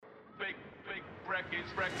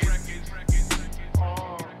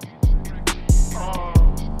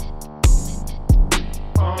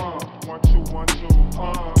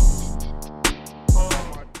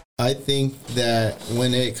I think that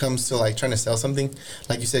when it comes to like trying to sell something,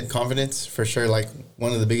 like you said, confidence for sure. Like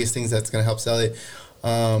one of the biggest things that's gonna help sell it.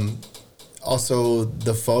 Also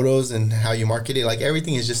the photos and how you market it, like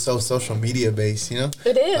everything is just so social media based, you know?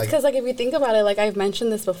 It is, because like if you think about it, like I've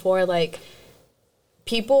mentioned this before, like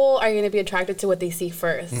people are going to be attracted to what they see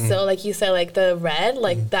first. Mm-hmm. So like you said, like the red,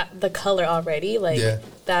 like that, the color already, like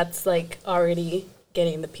that's like already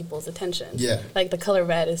getting the people's attention. Yeah. Like the color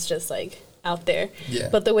red is just like out there. Yeah.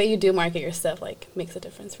 But the way you do market your stuff like makes a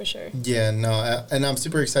difference for sure. Yeah, no, and I'm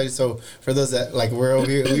super excited. So for those that like we're over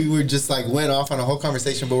here, we were just like went off on a whole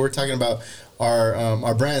conversation, but we're talking about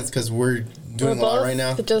our brands because we're doing a lot right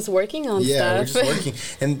now. Just working on stuff. Yeah, we're just working.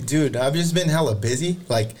 And dude, I've just been hella busy,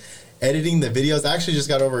 like editing the videos. I actually just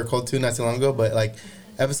got over a cold too not too long ago, but like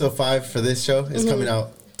episode 5 for this show is coming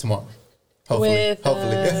out tomorrow. Hopefully,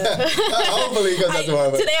 hopefully because that's tomorrow.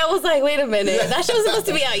 Today I was like, wait a minute, that show was supposed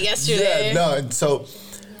to be out yesterday. Yeah, no, so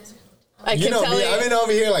you know me, I've been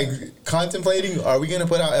over here like contemplating, are we gonna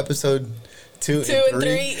put out episode 2 and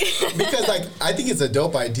 3? Because like I think it's a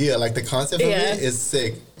dope idea. Like the concept of it is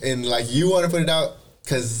sick, and like you want to put it out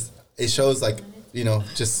because it shows like, you know,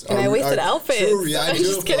 just and I wasted outfits. Yeah, I do.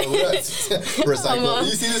 Recycled. You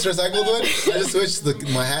see this recycled one? I just switched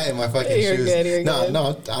my hat and my fucking shoes. You're good.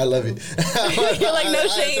 No, I love it. You're like, no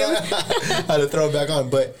shame. I had to throw it back on,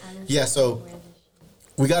 but yeah. So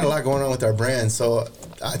we got a lot going on with our brand. So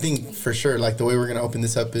I think for sure, like the way we're gonna open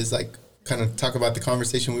this up is like kind of talk about the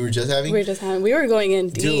conversation we were just having. We were going in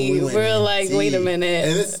deep. Dude, we were like, deep. Wait a minute.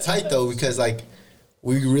 And it's tight though because like.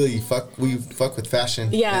 We really fuck with fashion.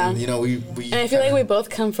 Yeah. And, you know, we and I feel like we both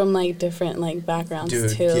come from, like, different, like,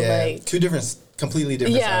 backgrounds, too. Yeah. Like, two different, completely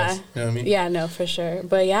different styles. You know what I mean? Yeah, no, for sure.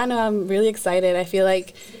 But, yeah, no, I'm really excited. I feel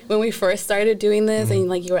like when we first started doing this and,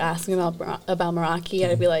 like, you were asking about Meraki,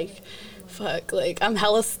 I'd be like, fuck, like, I'm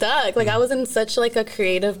hella stuck. Like, I was in such, like, a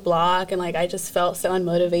creative block, and, like, I just felt so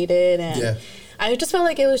unmotivated. And I just felt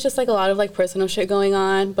like it was just, like, a lot of, like, personal shit going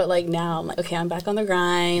on. But, like, now I'm like, okay, I'm back on the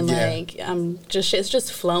grind. Like, shit's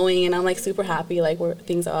just flowing, and I'm, like, super happy, like, where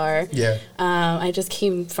things are. Yeah. I just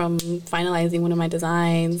came from finalizing one of my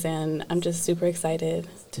designs, and I'm just super excited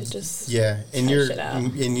to just and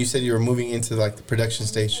you said you were moving into, like, the production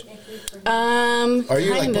stage. Are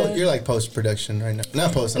you like you're like post production right now?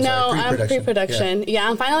 Not post. I'm pre-production. Yeah,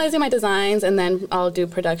 I'm finalizing my designs and then I'll do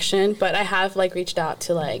production. But I have like reached out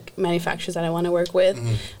to like manufacturers that I want to work with,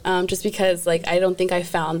 just because like I don't think I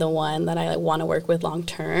found the one that I like, want to work with long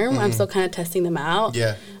term. I'm still kind of testing them out.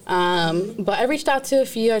 Yeah. But I reached out to a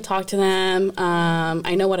few. I talked to them.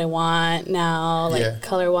 I know what I want now, like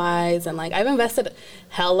color wise, and like I've invested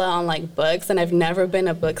hella on like books, and I've never been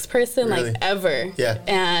a books person like ever. Yeah.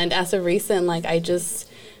 And as of recent, like I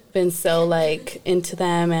just been so like into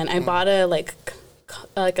them, and I bought a like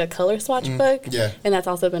a color swatch book. Yeah. And that's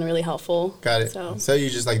also been really helpful. Got it. So you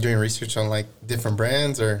just like doing research on like different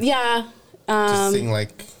brands or just seeing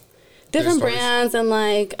like different brands and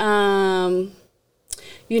like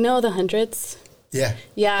you know the hundreds. Yeah.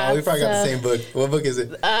 Yeah. Oh, we probably got the same book. What book is it?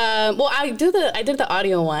 Well, I did the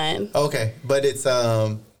audio one. Okay, but it's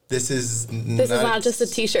this is not just a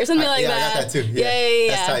T-shirt, something like that. I got that too. Yeah.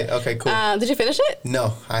 That's tight. Okay, cool. Did you finish it?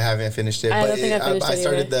 No, I haven't finished it. I don't think I finished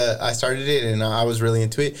it. I started it and I was really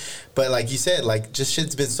into it. But like you said, like just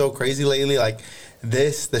shit's been so crazy lately. Like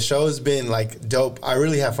the show's been like dope. I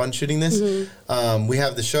really have fun shooting this. We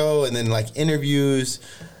have the show and then like interviews.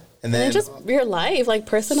 And then just your life, like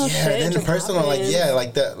personal shit. Yeah, then the personal, happens.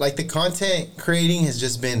 like the content creating has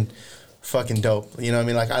just been fucking dope. You know what I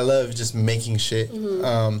mean? Like I love just making shit.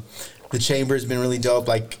 The chamber's been really dope.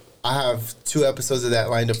 Like I have 2 episodes of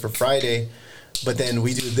that lined up for Friday, but then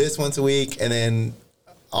we do this once a week, and then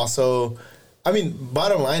also, I mean,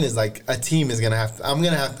 bottom line is like a team is I'm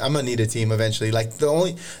gonna need a team eventually. Like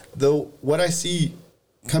what I see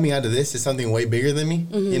coming out of this is something way bigger than me.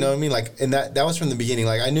 You know what I mean? Like, and that was from the beginning.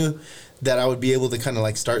 Like, I knew that I would be able to kind of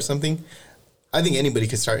like start something. I think anybody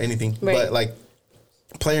could start anything, but like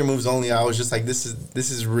Player Moves Only, I was just like, this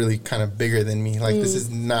is really kind of bigger than me. Like, this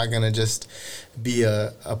is not gonna just be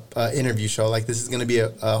a interview show. Like, this is gonna be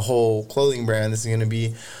a whole clothing brand. This is gonna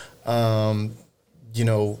be, you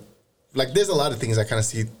know, like there's a lot of things I kind of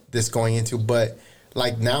see this going into, but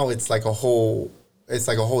like now it's like a whole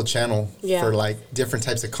channel for like different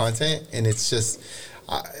types of content, and it's just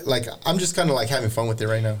like I'm just kind of like having fun with it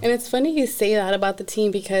right now. And it's funny you say that about the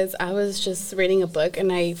team because I was just reading a book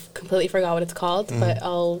and I completely forgot what it's called, but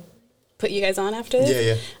I'll put you guys on after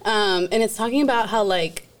this. Yeah. And it's talking about how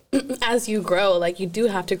like as you grow, like, you do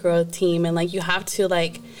have to grow a team, and, like, you have to,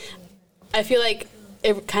 like, I feel like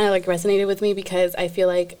it kind of, like, resonated with me because I feel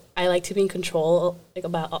like I like to be in control, like,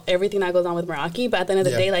 about everything that goes on with Meraki, but at the end of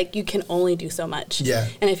the day, like, you can only do so much. Yeah.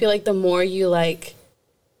 And I feel like the more you, like,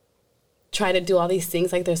 try to do all these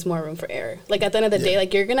things, like, there's more room for error. Like, at the end of the day,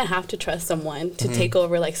 like, you're gonna have to trust someone to take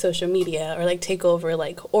over, like, social media, or, like, take over,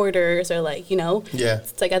 like, orders, or, like, you know. Yeah.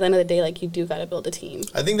 It's like, at the end of the day, like, you do gotta build a team.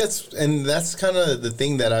 I think that's kind of the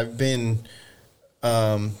thing that I've been,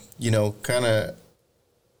 you know, kind of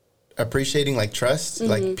appreciating, like, trust.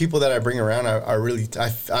 Like, people that I bring around are really,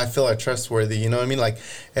 I feel are trustworthy, you know what I mean? Like,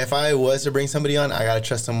 if I was to bring somebody on, I gotta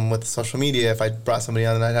trust them with the social media. If I brought somebody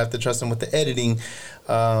on, then I'd have to trust them with the editing.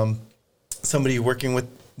 Somebody working with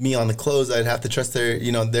me on the clothes, I'd have to trust their,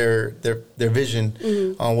 you know, their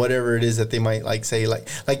vision on whatever it is that they might, like, say, like,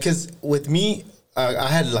 because with me, I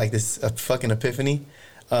had, like, this fucking epiphany.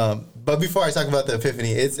 But before I talk about the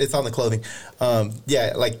epiphany, it's on the clothing.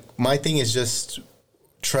 Yeah, like, my thing is just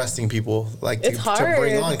trusting people, like, to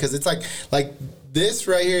bring on, because it's like this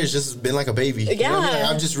right here has just been like a baby. Yeah. You know what I mean?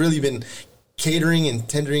 Like, I've just really been catering and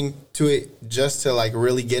tendering to it just to, like,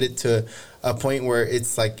 really get it to a point where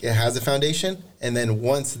it's like it has a foundation, and then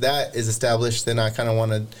once that is established, then I kind of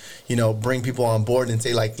want to, you know, bring people on board and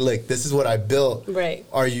say, like, look, this is what I built. Right.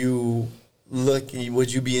 Would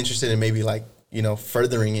you be interested in maybe, like, you know,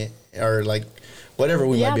 furthering it, or, like, whatever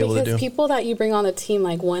we might be able to do? Yeah, because people that you bring on the team,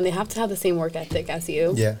 like, one, they have to have the same work ethic as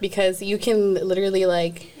you. Yeah. Because you can literally,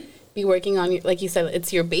 like, be working on, like you said,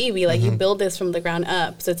 it's your baby. Like, you build this from the ground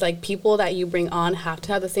up. So it's like people that you bring on have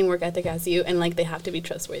to have the same work ethic as you, and, like, they have to be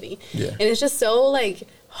trustworthy. Yeah. And it's just so, like,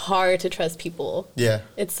 hard to trust people. Yeah.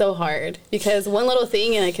 It's so hard because one little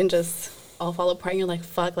thing and it can just all fall apart, and you're like,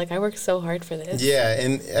 fuck, like, I worked so hard for this. Yeah,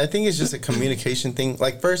 and I think it's just a communication thing.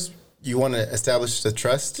 Like, first, you want to establish the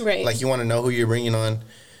trust. Right. Like, you want to know who you're bringing on.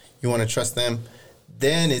 You want to trust them.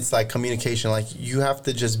 Then it's, like, communication. Like, you have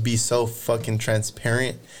to just be so fucking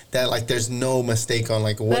transparent that, like, there's no mistake on,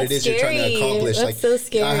 like, what That's it is scary. you're trying to accomplish. That's like, so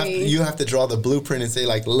scary. You have to draw the blueprint and say,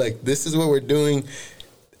 like, look, this is what we're doing.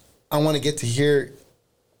 I want to get to here.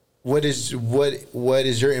 What is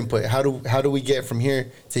your input? How do we get from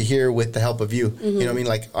here to here with the help of you? You know what I mean?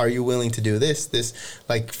 Like, are you willing to do this?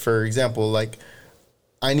 Like, for example, like,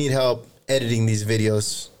 I need help editing these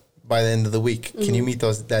videos by the end of the week. Can you meet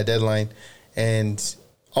that deadline? And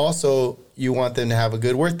also, you want them to have a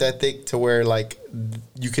good work ethic to where, like,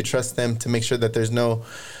 you could trust them to make sure that there's no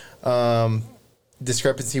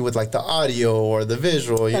discrepancy with, like, the audio or the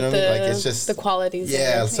visual. You know what I mean? Like, it's just the qualities.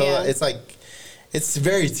 Yeah. So it's like, it's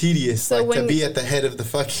very tedious, so like, to be at the head of the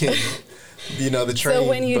fucking, you know, the train. So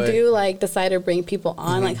when you do, like, decide to bring people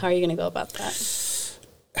on, like, how are you going to go about that?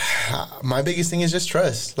 My biggest thing is just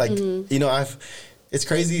trust. Like, you know, it's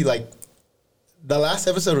crazy. Like, the last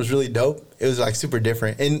episode was really dope. It was, like, super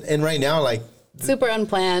different. And right now, like, super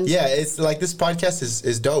unplanned. Yeah, it's like this podcast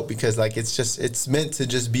is dope because, like, it's meant to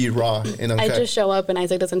just be raw and uncut. I just show up and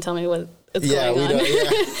Isaac doesn't tell me what is going on. Don't,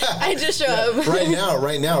 I just show up. Right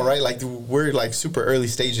now, right? Like, we're, like, super early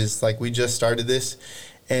stages. Like, we just started this,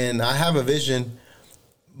 and I have a vision,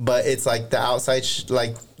 but it's like the outside,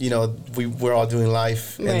 like, you know, we're all doing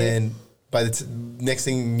life, and then by the next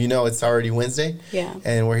thing you know, it's already Wednesday. Yeah,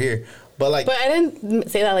 and we're here. But I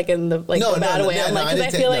didn't say that, like, in the, like, the bad way. I'm like,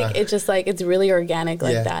 because I feel like it's just, like, it's really organic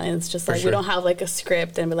like that, and it's just like we don't have, like, a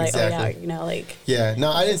script and be like, oh yeah, you know, like. Yeah,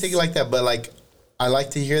 no, I didn't think it like that, but, like, I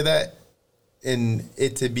like to hear that, and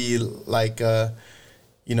it to be, like,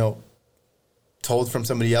 you know, told from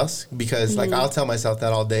somebody else, because like, I'll tell myself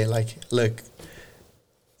that all day. Like, look,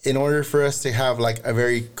 in order for us to have, like, a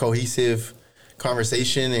very cohesive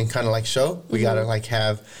conversation and kind of, like, show, we gotta, like,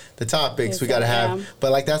 have the topics, we gotta have,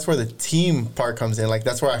 but, like, that's where the team part comes in. Like,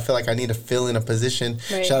 that's where I feel like I need to fill in a position.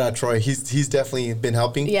 Shout out Troy, he's definitely been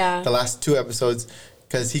helping the last 2 episodes,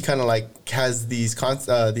 because he kind of, like, has these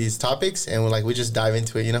topics, and we just dive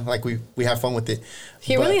into it, you know, like, we have fun with it.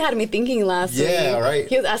 He really had me thinking last week. Yeah, right.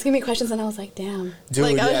 He was asking me questions, and I was like, damn. Dude,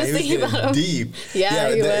 like, I was just thinking about him. Deep. He was.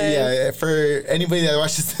 Yeah, for anybody that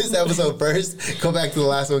watches this episode first, go back to the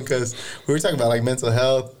last one, because we were talking about, like, mental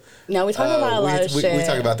health. No, we talked about a lot of shit. We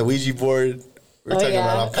talked about the Ouija board. We were talking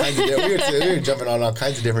about all kinds of different, we were jumping on all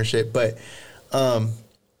kinds of different shit. But,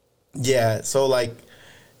 yeah, so, like,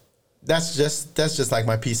 that's just like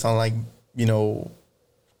my piece on, like, you know,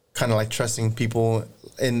 kind of like trusting people,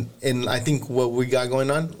 and I think what we got going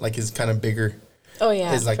on, like, is kind of bigger. Oh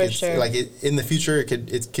yeah, is like, for sure. Like, in the future,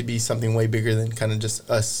 it could be something way bigger than kind of just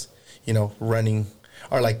us, you know, running,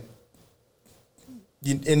 or like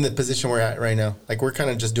in the position we're at right now. Like, we're kind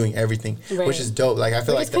of just doing everything, which is dope. Like, I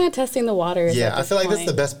feel we're just kind of testing the waters. Yeah, I feel like that's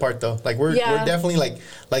the best part, though. Like, we're definitely,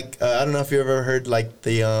 like I don't know if you ever heard, like,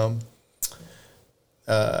 the,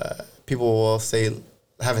 people will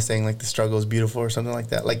have a saying, like, the struggle is beautiful or something like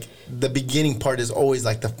that. Like, the beginning part is always,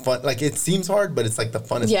 like, the fun. Like, it seems hard, but it's, like, the funnest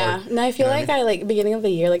part. Yeah, no, I feel like I, like, beginning of the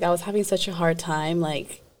year, like, I was having such a hard time,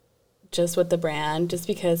 like, just with the brand, just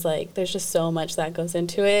because, like, there's just so much that goes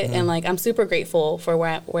into it. And, like, I'm super grateful for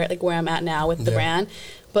where I'm at now with the brand.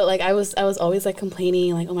 But, like, I was always, like,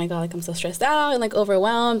 complaining, like, oh my God, like, I'm so stressed out and, like,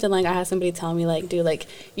 overwhelmed. And, like, I had somebody tell me, like, dude, like,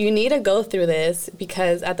 you need to go through this,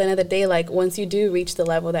 because at the end of the day, like, once you do reach the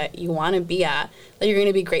level that you want to be at, like, you're going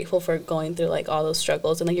to be grateful for going through, like, all those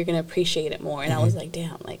struggles, and, like, you're going to appreciate it more. And I was like,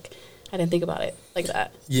 damn, like, I didn't think about it like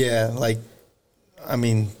that. Yeah, like, I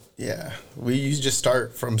mean, yeah, you just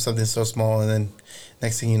start from something so small, and then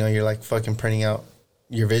next thing you know, you're, like, fucking printing out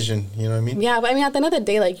your vision, you know what I mean? Yeah, but I mean, at the end of the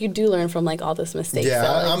day, like, you do learn from, like, all those mistakes. Yeah,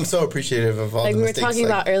 so, like, I'm so appreciative of all the mistakes. Like, we were talking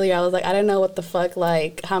about earlier, I was like, I don't know what the fuck,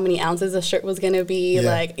 like, how many ounces a shirt was going to be. Yeah.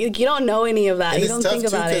 Like, you don't know any of that. And you don't think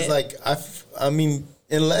about it. Like, I mean,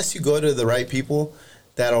 unless you go to the right people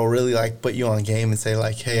that'll really, like, put you on game and say,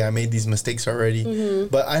 like, hey, I made these mistakes already. Mm-hmm.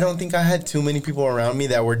 But I don't think I had too many people around me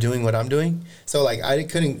that were doing what I'm doing. So, like, I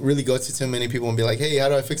couldn't really go to too many people and be like, hey, how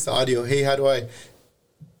do I fix the audio? Hey, how do I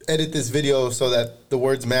edit this video so that the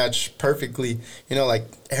words match perfectly? You know, like,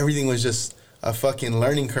 everything was just a fucking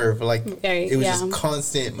learning curve. Like, it was just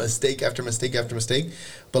constant mistake after mistake after mistake.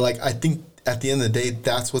 But, like, I think at the end of the day,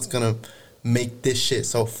 that's what's gonna make this shit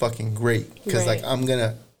so fucking great. Because, like, I'm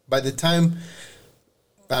gonna, by the time,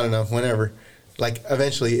 I don't know, whenever, like,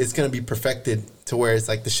 eventually it's gonna be perfected to where it's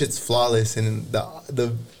like the shit's flawless, and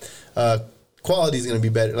the quality is going to be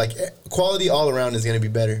better. Like, quality all around is going to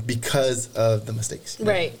be better because of the mistakes.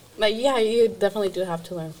 Right. Like, yeah, you definitely do have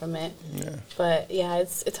to learn from it. Yeah. But, yeah,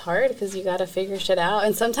 it's hard because you got to figure shit out.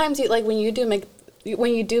 And sometimes, you like, when you do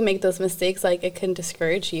make those mistakes, like, it can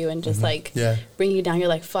discourage you and just, like, bring you down. You're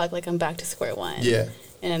like, fuck, like, I'm back to square one. Yeah.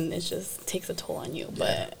 And it just takes a toll on you.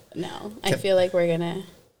 But, no, I feel like we're going to...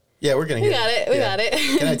 Yeah, we're going to get it. We got it.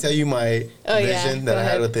 Can I tell you my vision that I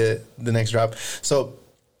had with the next drop? So...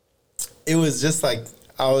 it was just like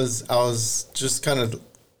I was just kind of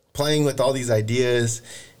playing with all these ideas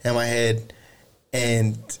in my head,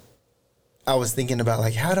 and I was thinking about,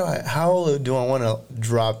 like, how do I want to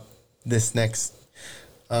drop this next.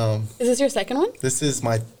 Is this your second one? This is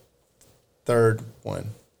my third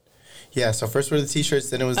one. Yeah, so first were the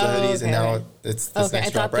T-shirts, then it was the hoodies, and now it's this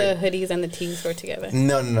next drop, right? I thought the hoodies and the tees were together.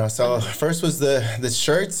 No. So first was the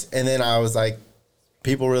shirts, and then I was like,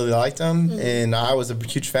 people really liked them, and I was a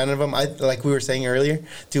huge fan of them. Like we were saying earlier,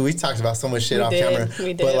 dude, we talked about so much shit off camera.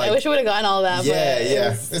 We did. But, like, I wish we would have gotten all of that.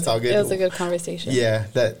 Yeah, it's all good. It was a good conversation. Yeah,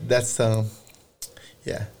 that's that's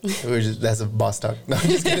a boss talk. No, I'm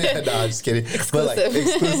just kidding. No, I'm just kidding. Exclusive. But, like,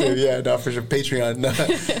 exclusive. Yeah, no, for sure. Patreon. No.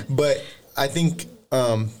 But I think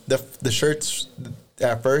the shirts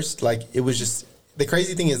at first, like, it was just, the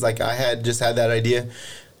crazy thing is, like, I had just had that idea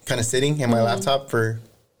kind of sitting in my laptop for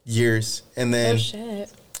years, and then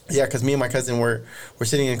yeah, because me and my cousin were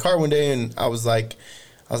sitting in a car one day, and I was like,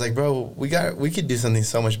 bro, we could do something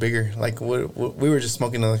so much bigger. Like, what we were just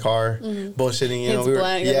smoking in the car, bullshitting, you know,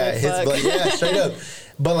 straight up.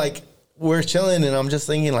 But, like, we're chilling, and I'm just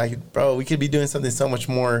thinking, like, bro, we could be doing something so much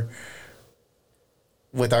more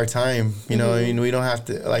with our time, you know. I mean, we don't have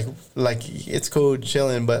to, like it's cool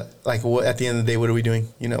chilling, but, like, what at the end of the day, what are we doing?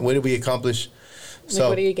 You know, what did we accomplish? So,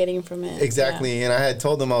 what are you getting from it? Exactly. Yeah. And I had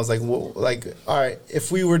told them, I was like, well, like, all right, if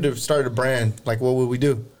we were to start a brand, like, what would we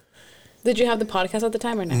do? Did you have the podcast at the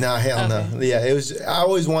time or no? No, hell no. Yeah, it was, I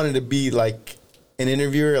always wanted to be, like, an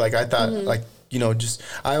interviewer. Like, I thought, like, you know, just,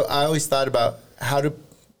 I always thought about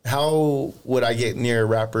how would I get near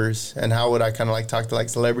rappers, and how would I kind of, like, talk to, like,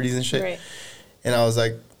 celebrities and shit. Right. And I was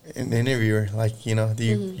like, an interviewer, like, you know,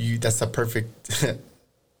 you that's a perfect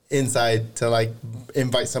inside to, like,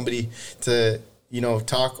 invite somebody to, you know,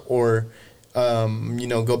 talk, or, you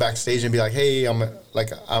know, go backstage and be like, hey,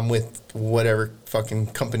 I'm with whatever fucking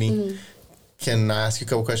company. Can I ask you a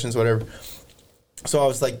couple questions, whatever? So I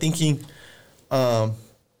was, like, thinking, that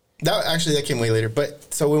came way later.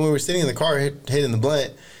 But so when we were sitting in the car hitting the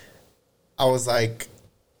blunt, I was like,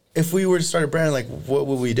 if we were to start a brand, like, what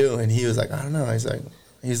would we do? And he was like, I don't know.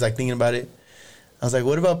 He's like thinking about it. I was like,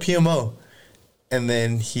 what about PMO? And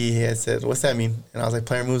then he had said, what's that mean? And I was like,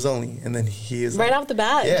 player moves only. And then he is right off the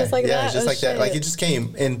bat, just like that. Yeah, just like that. Like, it just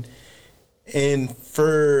came. And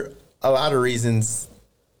for a lot of reasons,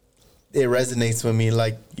 it resonates with me.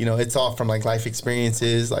 Like, you know, it's all from, like, life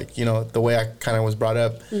experiences, like, you know, the way I kind of was brought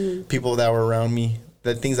up, people that were around me,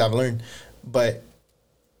 the things I've learned. But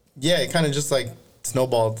yeah, it kind of just like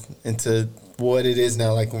snowballed into what it is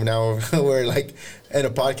now. Like now we're like in a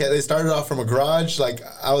podcast. It started off from a garage. Like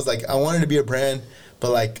I was like, I wanted to be a brand,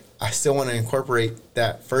 but like I still want to incorporate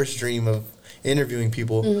that first dream of interviewing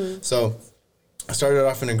people. Mm-hmm. So I started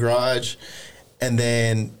off in a garage, and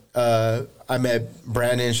then I met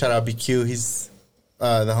Brandon. Shout out BQ. He's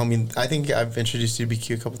the homie. I think I've introduced you to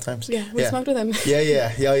BQ a couple times. Yeah, we smoked with him. Yeah.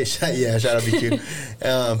 Shout out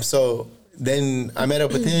BQ. So then I met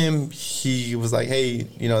up with him. He was like, hey,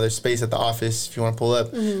 you know, there's space at the office if you want to pull up.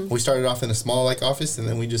 Mm-hmm. We started off in a small like office, and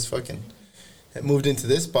then we just fucking moved into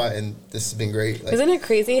this spot, and this has been great. Like, isn't it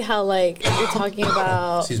crazy how like you're talking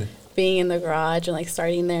about being in the garage and like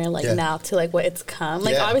starting there like now to like what it's come?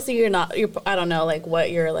 Like obviously you're I don't know like what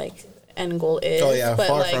your like end goal is. Oh yeah, but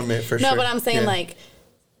far like, from it for sure. No, but I'm saying like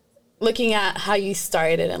looking at how you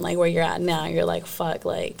started and like where you're at now, you're like, fuck,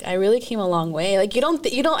 like I really came a long way. Like you don't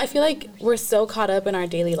I feel like we're so caught up in our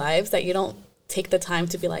daily lives that you don't take the time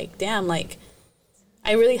to be like, damn, like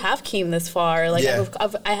I really have came this far. Like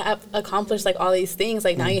I have accomplished like all these things.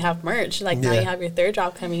 Like now you have merch. Like now you have your third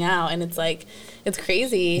drop coming out, and it's like it's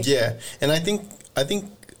crazy. Yeah, and I think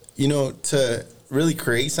you know, to really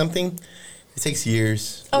create something, it takes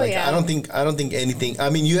years. Oh like, yeah. I don't think anything. I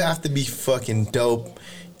mean, you have to be fucking dope,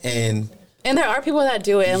 and there are people that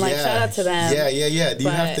do it, and like shout out to them. Yeah.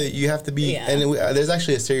 You have to be. And there's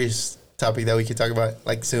actually a serious topic that we could talk about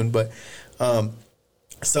like soon, but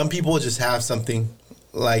some people just have something.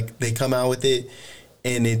 Like they come out with it,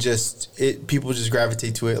 and people just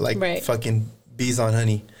gravitate to it like fucking bees on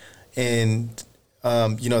honey, and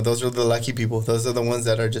you know, those are the lucky people. Those are the ones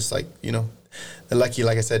that are just like, you know, they're lucky,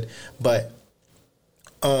 like I said. But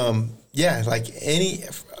yeah, like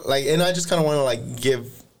and I just kind of want to like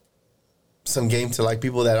give some game to like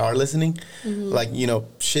people that are listening. Mm-hmm. Like, you know,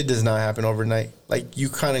 shit does not happen overnight. Like you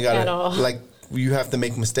kind of gotta like you have to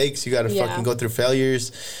make mistakes. You gotta fucking go through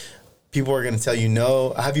failures. People are going to tell you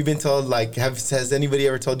no. Have you been told, like, has anybody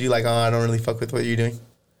ever told you, like, oh, I don't really fuck with what you're doing?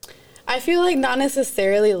 I feel like not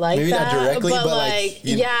necessarily like maybe that. Maybe not directly, but like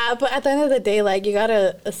yeah, but at the end of the day, like, you got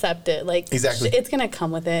to accept it. Like, exactly. It's going to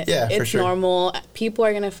come with it. Yeah, it's for sure. normal. People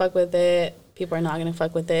are going to fuck with it. People are not going to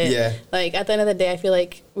fuck with it. Yeah. Like, at the end of the day, I feel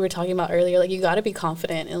like we were talking about earlier, like, you got to be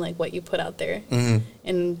confident in, like, what you put out there. Mm-hmm.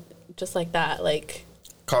 And just like that, like.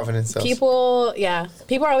 Confidence sells. People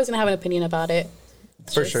are always going to have an opinion about it.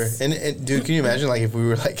 For sure. And dude, can you imagine like if we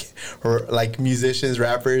were like musicians,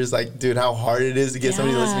 rappers, like dude, how hard it is to get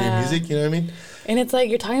somebody to listen to your music, you know what I mean? And it's like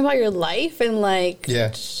you're talking about your life and like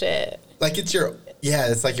shit. Like it's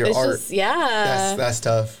like your art. Just, that's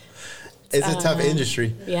tough. It's a tough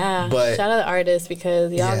industry. Yeah. But shout out to the artists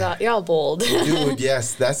because y'all bold. Dude,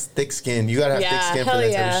 yes, that's thick skin. You gotta have thick skin for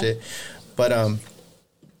that type of shit. But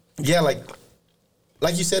yeah,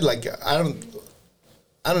 like you said, like I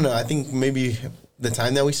don't know, I think maybe the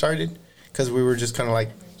time that we started, because we were just kind of like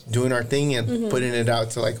doing our thing and putting it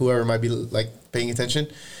out to like whoever might be like paying attention.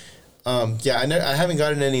 I haven't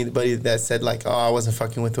gotten anybody that said like, oh, I wasn't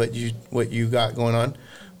fucking with what you got going on,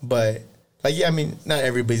 but like I mean, not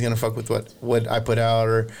everybody's gonna fuck with what I put out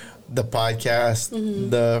or the podcast,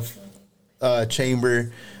 the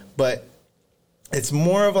chamber, but it's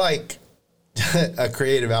more of like a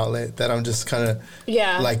creative outlet that I'm just kind of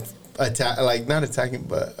like not attacking,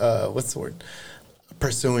 but what's the word?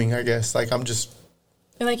 Pursuing, I guess. Like I'm just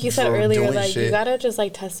and like you said earlier, like shit. You gotta just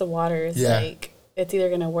like test the waters. Like it's either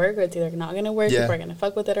gonna work or it's either not gonna work. People are gonna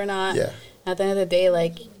fuck with it or not. At the end of the day,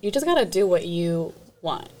 like you just gotta do what you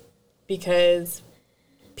want because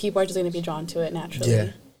people are just gonna be drawn to it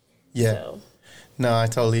naturally. So. No, I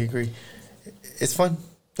totally agree. It's fun.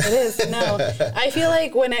 It is. No, I feel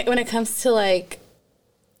like when it comes to like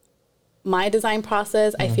my design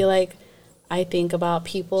process, I feel like I think about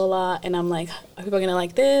people a lot, and I'm like, are people gonna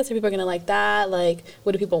like this? Are people gonna like that? Like,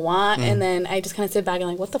 what do people want? And then I just kind of sit back and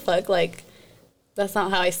like, what the fuck? Like, that's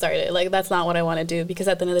not how I started. Like, that's not what I want to do because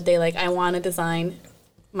at the end of the day, like, I want to design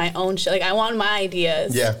my own shit. Like, I want my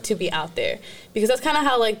ideas to be out there because that's kind of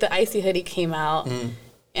how like the Icy hoodie came out.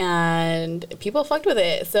 And people fucked with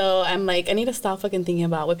it. So I'm like, I need to stop fucking thinking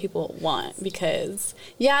about what people want because,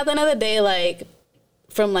 at the end of the day, like,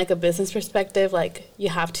 from like a business perspective, like you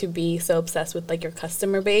have to be so obsessed with like your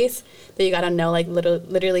customer base that you gotta know like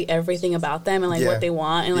literally everything about them and like what they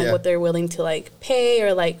want and like what they're willing to like pay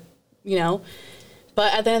or like, you know.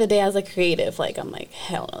 But at the end of the day, as a creative, like I'm like,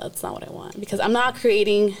 hell no, that's not what I want because I'm not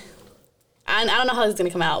creating. I don't know how this is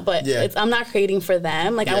gonna come out, but I'm not creating for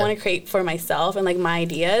them. Like I want to create for myself and like my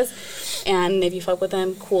ideas. And if you fuck with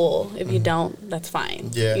them, cool. If you don't, that's fine.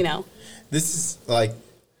 Yeah, you know. This is like,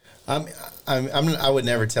 I would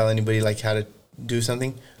never tell anybody like how to do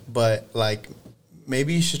something, but like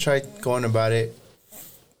maybe you should try going about it,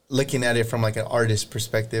 looking at it from like an artist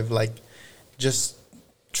perspective, like just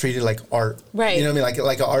treat it like art. Right. You know what I mean?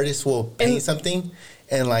 Like an artist will paint something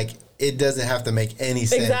and like it doesn't have to make any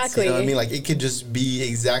sense. Exactly. You know what I mean? Like it could just be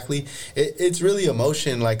exactly. It's really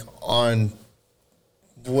emotion, like on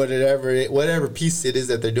whatever piece it is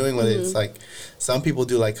that they're doing with it. It's like some people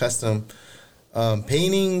do like custom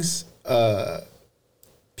paintings.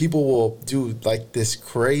 People will do like this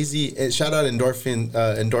crazy. And shout out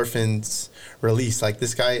Endorphins Release. Like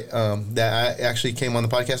this guy that I actually came on the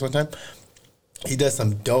podcast one time. He does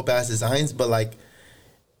some dope ass designs, but like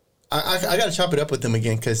I gotta chop it up with him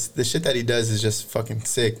again because the shit that he does is just fucking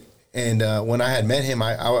sick. And when I had met him,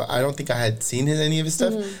 I don't think I had seen any of his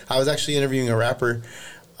stuff. I was actually interviewing a rapper,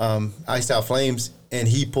 Iced Out Flames, and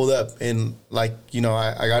he pulled up and like, you know,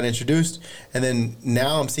 I got introduced, and then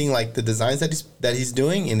now I'm seeing like the designs that he's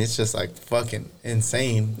doing, and it's just like fucking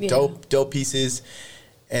insane. Yeah. Dope pieces.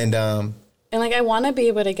 And like I want to be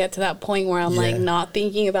able to get to that point where I'm like not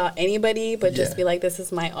thinking about anybody, but just be like, this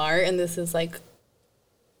is my art and this is like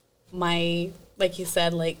my, like you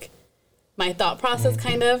said, like my thought process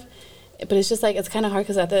kind of. But it's just like, it's kind of hard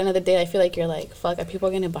because at the end of the day, I feel like you're like, fuck, are people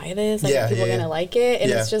going to buy this? Like, are people going to like it?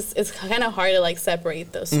 And it's kind of hard to like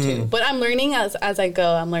separate those two. But I'm learning as I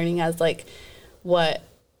go. I'm learning as like what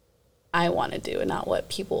I want to do and not what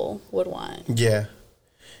people would want. Yeah.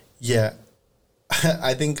 Yeah.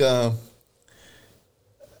 I think, I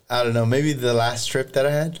don't know, maybe the last trip that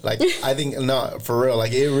I had, like, I think, no, for real,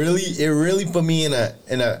 like, it really put me in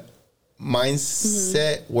a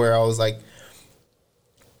mindset where I was like,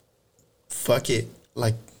 fuck it.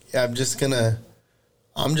 Like, I'm just gonna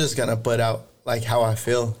put out like how I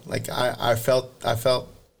feel. Like I felt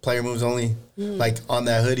Player Moves Only, like on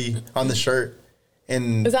that hoodie, on the shirt.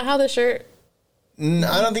 And is that how the shirt?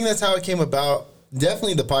 I don't think that's how it came about.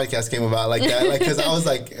 Definitely the podcast came about like that. Like, cause I was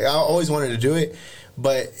like, I always wanted to do it,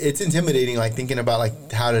 but it's intimidating. Like thinking about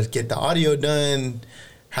like how to get the audio done,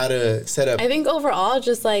 how to set up. I think overall,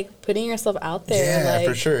 just like putting yourself out there. Yeah, like,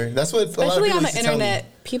 for sure. That's what especially a lot of people on the internet.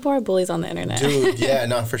 People are bullies on the internet. Dude, yeah,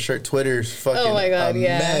 no, for sure. Twitter's fucking oh my God,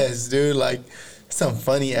 mess, dude. Like some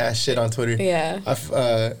funny ass shit on Twitter. Yeah.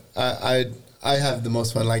 I have the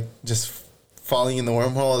most fun, like just falling in the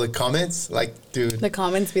wormhole of the comments. Like, dude, the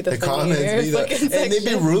comments be the and they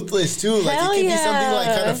be ruthless too. Like Hell it can be something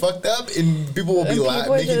like kind of fucked up, and people will be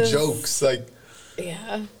making jokes. Like,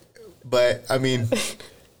 yeah. But I mean.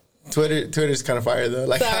 Twitter's kind of fire though.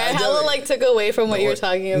 Like, sorry, I hella like took away from what you were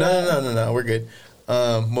talking about. No, we're good.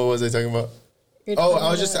 What was I talking about?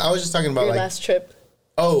 I was just talking about your like last trip.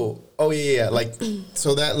 Oh yeah. Like,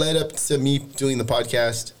 so that led up to me doing the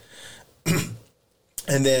podcast,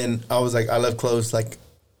 and then I was like, I love clothes. Like,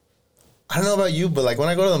 I don't know about you, but like when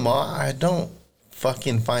I go to the mall, I don't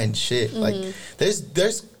fucking find shit. Like,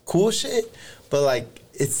 there's cool shit, but like.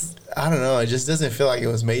 I don't know. It just doesn't feel like it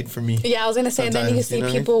was made for me. Yeah, I was gonna say. And then you see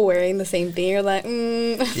people wearing the same thing. You're like,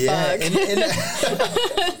 yeah. Fuck.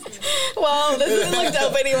 Well, this doesn't look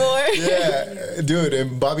dope anymore. Yeah, dude.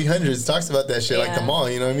 And Bobby Hundreds talks about that shit like the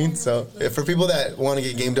mall. You know what I mean? So for people that want to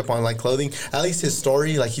get gamed up on like clothing, at least his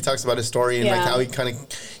story, like he talks about his story and like how he kind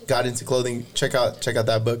of got into clothing. Check out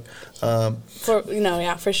that book.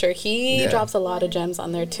 For sure. He drops a lot of gems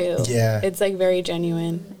on there too. Yeah, it's like very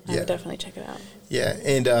genuine. I would definitely check it out. Yeah,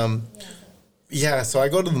 and so I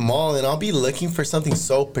go to the mall and I'll be looking for something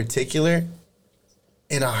so particular,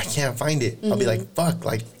 and I can't find it. I'll be like, fuck,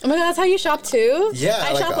 like. Oh my God, that's how you shop too? Yeah,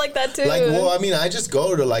 I shop like that too. Like, well, I mean, I just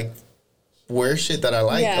go to like wear shit that I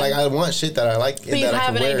like. Yeah. Like, I want shit that I like. But you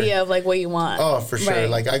have an idea of like what you want. Oh, for sure. Right.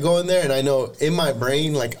 Like, I go in there and I know in my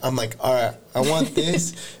brain, like, I'm like, all right, I want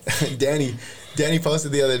this. Danny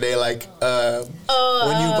posted the other day, like,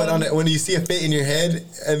 when you see a fit in your head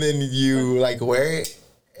and then you like wear it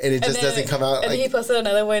and it just doesn't come out. And like, he posted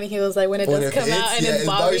another one. He was like, when it does come out and it's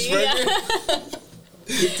Bobby.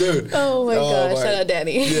 Dude. Oh my God. Shout out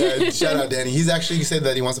Danny. Yeah, shout out Danny. He's actually said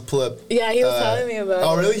that he wants to pull up. Yeah, he was telling me about it.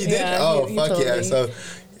 Oh, really? He did? Yeah, he fuck yeah. Me. So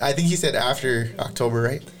I think he said after October,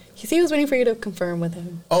 right? He was waiting for you to confirm with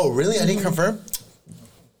him. Oh, really? I didn't confirm?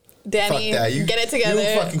 Danny, get it together.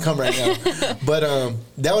 You fucking come right now. But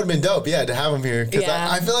that would have been dope, to have him here. Because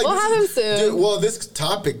I feel like we'll have him soon. Dude, this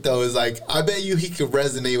topic, though, is like, I bet you he could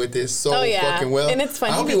resonate with this fucking well. And it's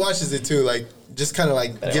funny. I hope he watches it, too. Like, just kind of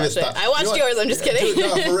like give his thoughts. I watched yours, I'm just kidding. Dude,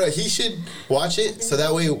 no, for real. He should watch it so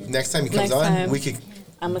that way next time he comes on, we could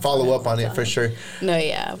follow up on it for sure. No,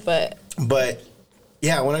 yeah, but...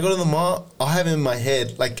 Yeah, when I go to the mall, I'll have it in my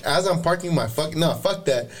head, like as I'm parking my fuck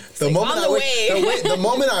that. The moment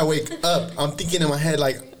I wake up, I'm thinking in my head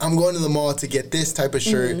like I'm going to the mall to get this type of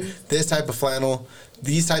shirt, this type of flannel,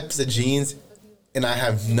 these types of jeans, and I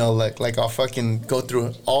have no luck. Like, I'll fucking go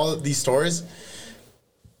through all of these stores,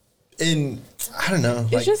 and I don't know.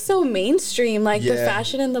 It's like, just so mainstream. Like, the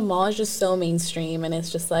fashion in the mall is just so mainstream, and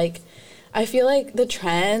it's just like, I feel like the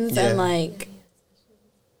trends and like,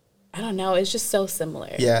 I don't know, it's just so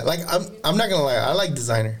similar. Yeah, like I'm not gonna lie, I like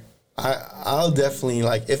designer. I'll definitely,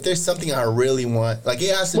 like, if there's something I really want, like,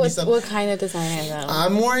 it has to be something. What kind of designer though?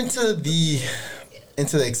 I'm more into the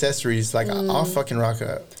accessories. Like, I'll fucking rock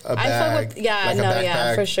a bag. I fuck with,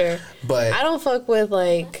 backpack, for sure. But I don't fuck with,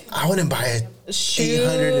 like, I wouldn't buy a shoes.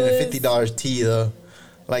 $850 tee though.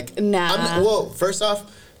 Like, nah. Well, first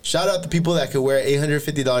off, shout out to people that could wear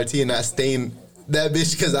 $850 tee and not stain that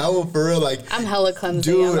bitch, because I will, for real, like, I'm hella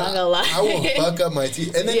clumsy. Dude, I'm not gonna lie. I will fuck up my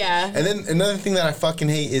teeth. And then, and then another thing that I fucking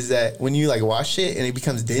hate is that when you, like, wash it and it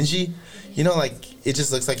becomes dingy, you know, like, it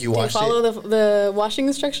just looks like you washed it. Do you follow the washing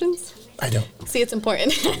instructions? I don't. See, it's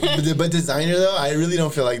important. but designer, though, I really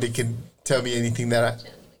don't feel like they can tell me anything that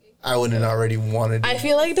I wouldn't already want to do. I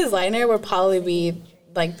feel like designer would probably be,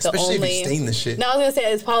 like, the Especially only... if you stain the shit. No, I was going to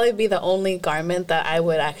say, it'd probably be the only garment that I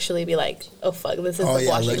would actually be like, oh, fuck, this is the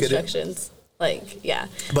washing instructions. Like, yeah.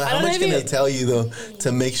 But how much can they tell you, though,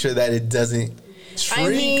 to make sure that it doesn't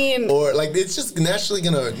shrink? Or, like, it's just naturally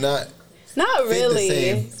going to not really. The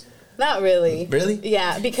same. Not really. Really?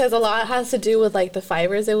 Yeah, because a lot has to do with, like, the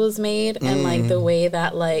fibers it was made and, like, the way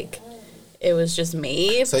that, like, it was just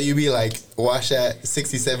made. So you be like, wash at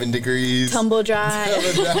 67 degrees. Tumble dry.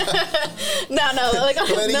 No. Like,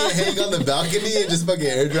 letting it hang on the balcony and just fucking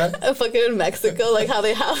air dry. Fucking in Mexico, like how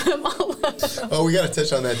they have them all. Oh, we gotta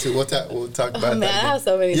touch on that too. We'll talk about that. Man, I have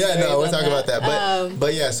so many. Yeah, no, we'll talk about that.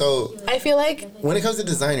 But yeah, so I feel like when it comes to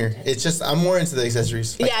designer, it's just I'm more into the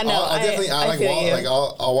accessories. Like, yeah, no, I like wallet. Like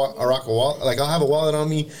I'll rock a wallet. Like I'll have a wallet on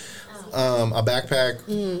me, a backpack.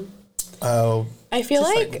 I feel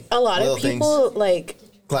like a lot of people things. Like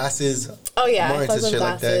glasses. Oh yeah, more into shit glasses.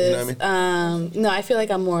 Like that. You know what I mean? No, I feel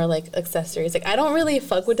like I'm more like accessories. Like I don't really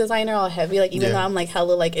fuck with designer all heavy. Like even though I'm like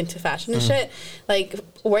hella like into fashion and shit. Like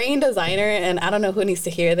wearing designer, and I don't know who needs to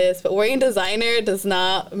hear this, but wearing designer does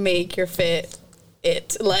not make your fit.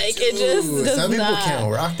 Like it just does some people not.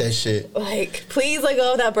 Can't rock that shit. Like please let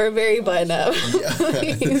go of that Burberry button up. Yeah.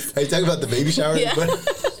 Are you talking about the baby shower? Yeah.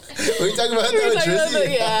 Are you talking about that?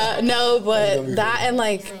 Yeah, no, but that and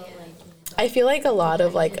like I feel like a lot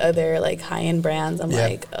of like other like high end brands. I'm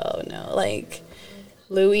like, oh no, like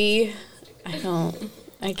Louis. I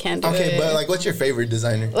can't do it. Okay, but like, what's your favorite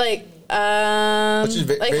designer? Like, like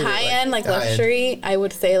high end, like luxury. I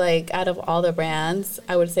would say like out of all the brands,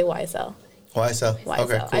 I would say YSL. YSL.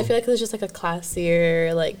 Okay, cool. I feel like it's just like a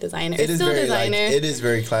classier like designer. It's still very, designer. like, it is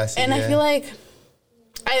very classy. And I feel like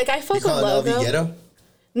I fuck with logo. LV Ghetto?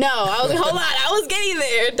 No, I was hold on. I was getting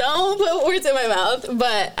there. Don't put words in my mouth.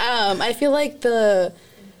 But I feel like the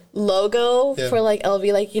logo for like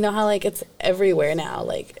LV, like you know how like it's everywhere now,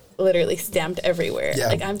 like literally stamped everywhere. Yeah,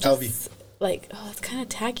 like I'm just LV. like, oh, it's kind of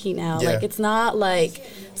tacky now. Yeah. Like it's not like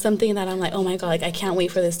something that I'm like, oh my god, like I can't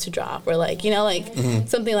wait for this to drop, or like you know like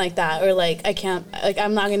something like that, or like I can't, like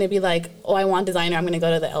I'm not gonna be like, oh I want designer, I'm gonna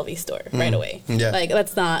go to the LV store right away. Yeah. Like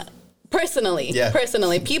that's not. Personally,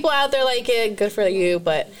 people out there like it, good for you,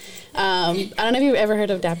 but I don't know if you've ever heard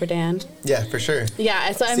of Dapper Dan. Yeah, for sure.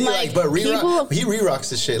 Yeah, so I'm like but he re-rocks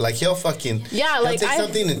the shit. Like he'll fucking like take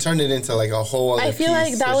something and turn it into like a whole other I feel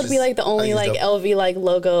like that would be like the only like LV like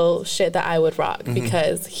logo shit that I would rock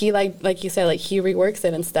because he like you said, like he reworks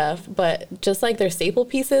it and stuff, but just like their staple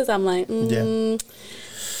pieces, I'm like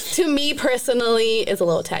to me personally, it's a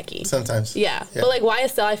little tacky. Sometimes. Yeah. But like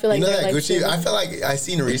YSL, I feel like that like Gucci. I feel like I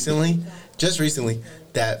seen just recently,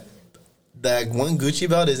 that one Gucci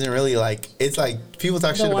belt isn't really like. It's like people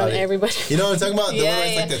talk shit about it. Everybody. You know what I'm talking about? The one where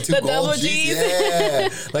it's like the two gold G's. Yeah.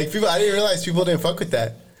 Like people, I didn't realize people didn't fuck with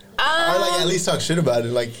that. Or like at least talk shit about it,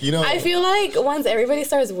 like you know. I feel like once everybody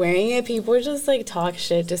starts wearing it, people just like talk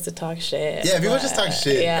shit just to talk shit. Yeah, people just talk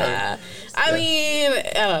shit. Yeah, I mean,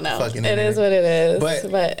 I don't know. Fucking it is what it is.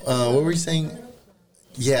 But what were you saying?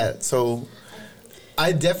 Yeah, so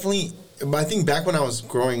I think back when I was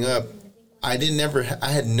growing up, I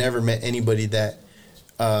had never met anybody that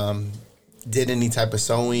did any type of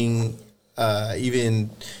sewing,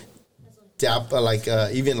 even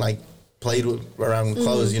played around with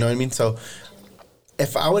clothes, you know what I mean? So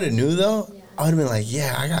if I would have knew though, I would have been like,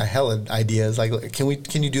 yeah, I got hella ideas. Like,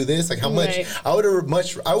 can you do this? Like, how much? Right.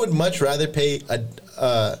 I would much rather pay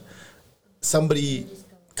somebody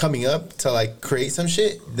coming up to like create some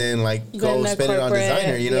shit than like go spend it on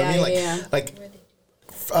designer. You know what I mean? Like, like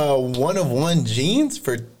one of one jeans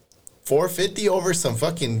for $450 over some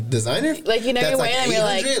fucking designer. Like, you know, you're wearing them,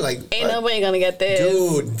 you're like, ain't nobody gonna get this.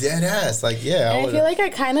 Dude, dead ass. Like, yeah. And I feel like I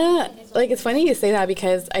kind of, like, it's funny you say that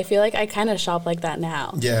because I feel like I kind of shop like that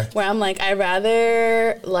now. Yeah. Where I'm like, I'd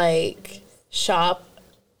rather, like, shop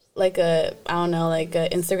like a, I don't know, like a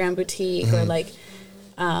Instagram boutique or like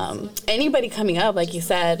anybody coming up, like you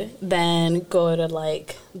said, than go to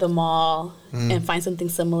like the mall and find something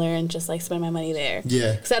similar and just like spend my money there.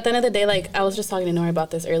 Yeah. Because at the end of the day, like I was just talking to Nora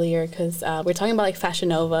about this earlier because we're talking about like Fashion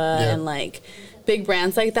Nova and like big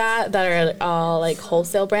brands like that are all like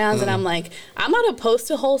wholesale brands. And I'm like, I'm not opposed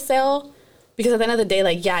to wholesale because at the end of the day,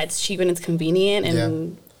 like, yeah, it's cheap and it's convenient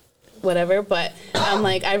and whatever. But I'm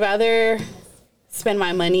like, I'd rather spend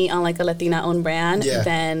my money on like a Latina owned brand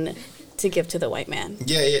than to give to the white man.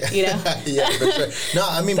 Yeah, yeah. You know? Yeah, for sure. No,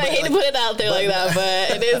 I mean, so I hate to put it out there like that,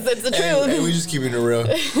 but it's the truth. And we just keeping it real.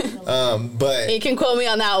 But you can quote me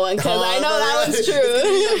on that one because I know that one's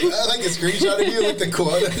true. I like a screenshot of you with the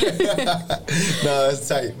quote. No, that's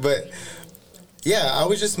tight. But yeah, I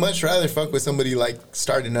would just much rather fuck with somebody like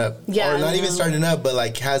starting up, or not even starting up, but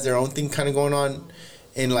like has their own thing kind of going on.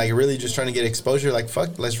 And like really just trying to get exposure, like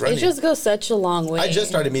fuck, let's run it. It just goes such a long way. I just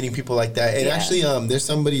started meeting people like that, and actually, there's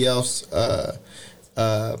somebody else,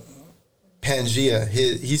 Pangea.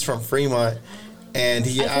 He's from Fremont, and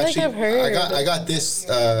he actually. Like I've heard. I got this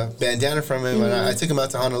bandana from him, and I took him out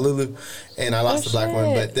to Honolulu, and I lost the black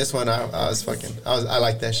one, but this one I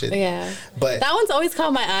like that shit. Yeah, but that one's always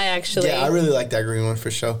caught my eye actually. Yeah, I really like that green one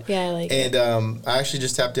for sure. Yeah, I like it. And I actually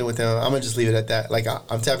just tapped in with him. I'm gonna just leave it at that. Like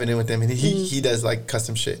I'm tapping in with him, and he does like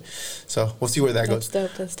custom shit. So we'll see where that goes.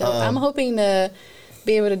 That's dope. I'm hoping to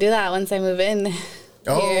be able to do that once I move in.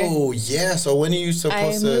 Oh, yeah. So when are you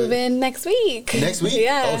supposed to? I move in next week. Next week?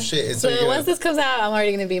 Yeah. Oh, shit. And so once this comes out, I'm already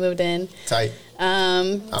going to be moved in. Tight.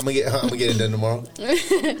 I'm gonna get it done tomorrow.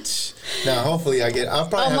 Now, hopefully I get. I'll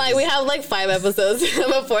probably. We have like 5 episodes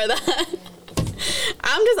before that.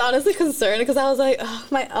 I'm just honestly concerned because I was like, oh,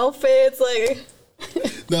 my outfits, like.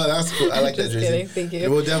 No, that's cool. I like that jersey. Kidding. Thank you.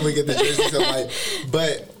 We'll definitely get the jersey.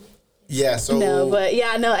 But. Yeah, so...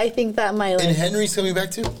 I think that my... Like, and Henry's coming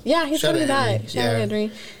back too? Yeah, he's coming back. Shout out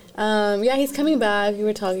Henry. He's coming back. We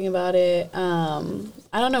were talking about it. I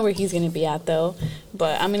don't know where he's going to be at, though,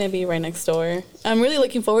 but I'm going to be right next door. I'm really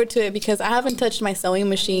looking forward to it because I haven't touched my sewing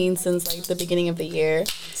machine since, like, the beginning of the year.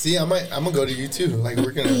 See, I'm going to go to you, too. Like,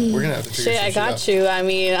 we're gonna have to figure I got you. I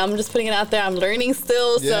mean, I'm just putting it out there. I'm learning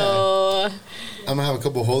still, so... I'm going to have a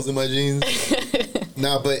couple holes in my jeans.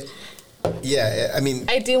 But... Yeah, I mean...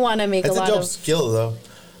 I do want to make a lot of... That's a dope skill, though.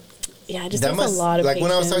 Yeah, it just takes a lot of patience.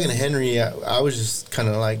 When I was talking to Henry, I was just kind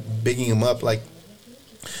of, like, bigging him up. Like,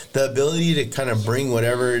 the ability to kind of bring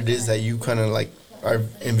whatever it is that you kind of, like, are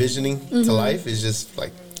envisioning to life is just,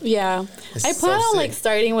 like... Yeah. I plan on, like,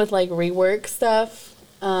 starting with, like, rework stuff.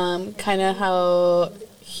 Kind of how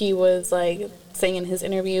he was, like, saying in his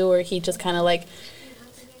interview where he just kind of, like,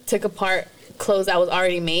 took apart clothes that was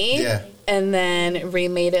already made. Yeah. And then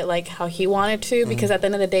remade it like how he wanted to, because at the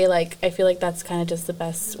end of the day, like I feel like that's kind of just the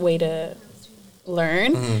best way to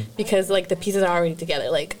learn, because like the pieces are already together.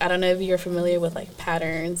 Like I don't know if you're familiar with like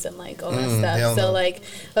patterns and like all that stuff. So like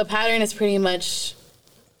a pattern is pretty much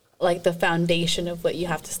like the foundation of what you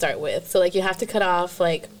have to start with. So like you have to cut off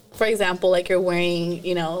like, for example, like you're wearing,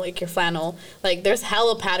 you know, like your flannel, like there's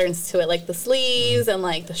hella patterns to it, like the sleeves and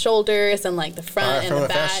like the shoulders and like the front and the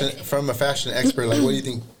back. From a fashion expert, like what do you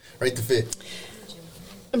think? Right to fit.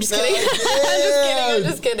 I'm just kidding.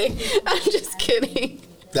 I'm just kidding.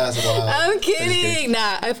 That's wild. I'm kidding.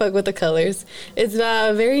 Nah, I fuck with the colors. It's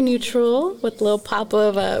very neutral with a little pop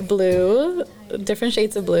of blue, different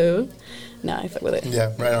shades of blue. No, I fuck with it.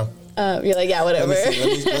 Yeah, right on. You're like, yeah, whatever.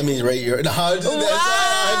 Let me rate your... No, I'm just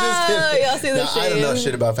kidding. Y'all see the shade. I don't know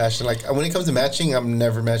shit about fashion. Like, when it comes to matching, I'm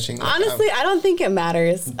never matching. Like, honestly, I don't think it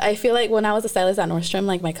matters. I feel like when I was a stylist at Nordstrom,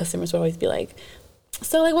 like, my customers would always be like,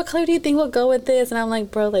 so, like, what color do you think will go with this? And I'm like,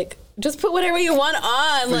 bro, like, just put whatever you want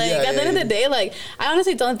on. Like, at the end of the day, like, I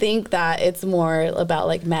honestly don't think that it's more about,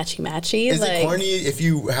 like, matchy. Is it corny if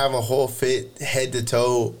you have a whole fit, head to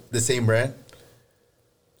toe, the same brand?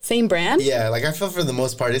 Same brand? Yeah, like, I feel for the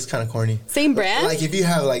most part, it's kind of corny. Same brand? Like, if you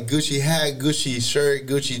have, like, Gucci hat, Gucci shirt,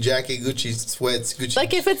 Gucci jacket, Gucci sweats, Gucci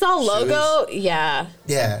like, if it's all shoes. Logo, yeah.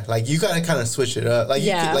 Yeah, like, you gotta kind of switch it up. Like,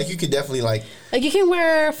 you could definitely, like... Like, you can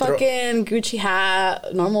wear fucking Gucci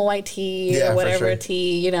hat, normal white tee, or whatever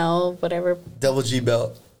tee, you know, whatever. Double G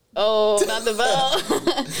belt. Oh, not the belt.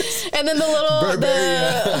 And then the little...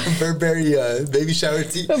 Burberry baby shower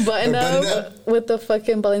tee. Button up with the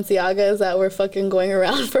fucking Balenciagas that were fucking going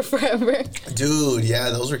around for forever. Dude, yeah,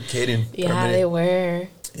 those were kidding. Yeah, they were.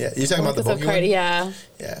 Yeah, you're talking about the bulky one? Yeah.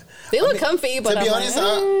 Yeah. They look comfy, but to be honest,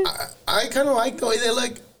 I kind of like the way they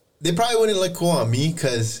look. They probably wouldn't look cool on me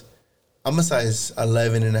because I'm a size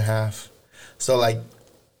 11 and a half. So, like,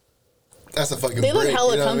 that's a fucking They look break,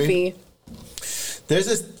 hella you know comfy. What I mean? There's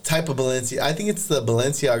this type of Balenciaga. I think it's the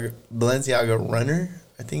Balenciaga Runner.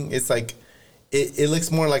 I think it's like, it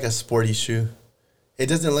looks more like a sporty shoe. It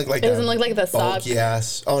doesn't look like the sock. Bulky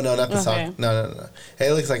ass. Oh, no, not the sock. No. Hey,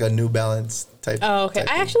 it looks like a New Balance type. Oh, okay.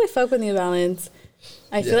 I actually fuck with New Balance.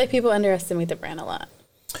 I feel like people underestimate the brand a lot.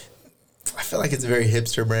 I feel like it's a very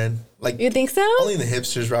hipster brand. Like, you think so? Only the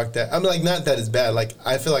hipsters rock that. I'm like, not that it's bad. Like,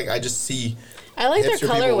 I feel like I just see. I like their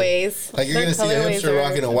colorways. Like, you're gonna see a hipster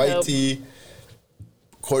rocking a white tee,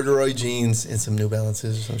 corduroy jeans, and some New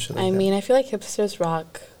Balances or some shit like that. I mean, I feel like hipsters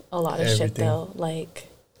rock a lot of shit though. Like,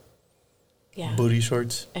 yeah, booty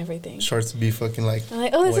shorts, everything. Shorts would be fucking like. I'm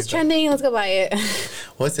like, oh, this is trending. Let's go buy it.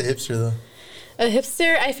 What's a hipster though? A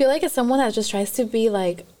hipster, I feel like it's someone that just tries to be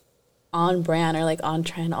like on brand or like on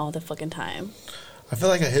trend all the fucking time. I feel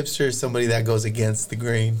like a hipster is somebody that goes against the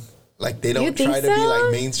grain. Like, they don't try to be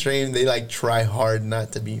like mainstream. They like try hard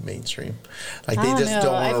not to be mainstream. Like, they just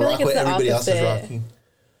don't want to rock what everybody else is rocking.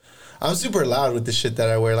 I'm super loud with the shit that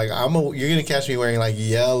I wear. Like, you're gonna catch me wearing like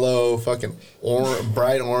yellow, fucking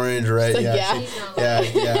bright orange, red. Yeah.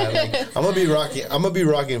 Like, I'm gonna be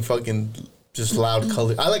rocking fucking just loud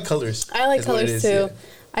colors. I like colors. I like colors too. Yeah.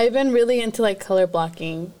 I've been really into like color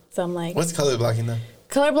blocking. So I'm like, what's color blocking though?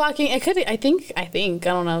 Color blocking, it could, I think, I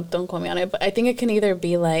don't know, don't quote me on it, but I think it can either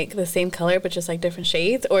be like the same color but just like different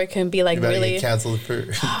shades, or it can be like really get canceled for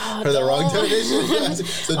the wrong definition.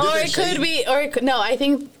 So or it could be, no, I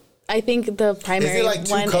think the primary. Is it like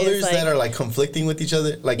two colors that are like conflicting with each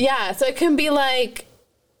other? Like, yeah, so it can be like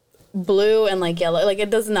blue and like yellow. Like, it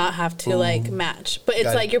does not have to like match, but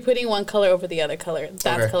it's like you're putting one color over the other color.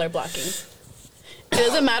 That's color blocking. It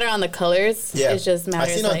doesn't matter on the colors. Yeah. It just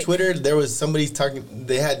matters. I seen on Twitter, there was somebody talking,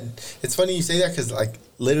 it's funny you say that because like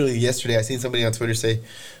literally yesterday I seen somebody on Twitter say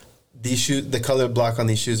the color block on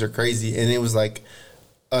these shoes are crazy. And it was like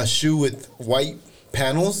a shoe with white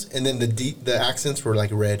panels and then the accents were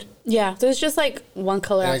like red. Yeah. So it's just like one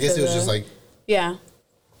color. And I guess it was just like. Yeah.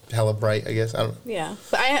 Hella bright, I guess. I don't know. Yeah.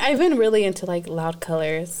 But I've been really into like loud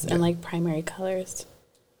colors and like primary colors.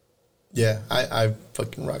 Yeah. I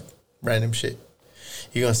fucking rock random shit.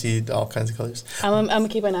 You're going to see all kinds of colors. I'm going to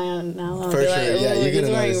keep an eye on it now. For sure, yeah. You're going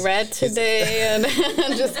to wearing red today. And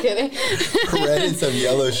I'm just kidding. Red and some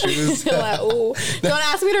yellow shoes. Like, ooh. Don't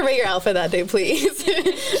ask me to rate your outfit that day, please.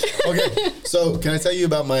 Okay. So, can I tell you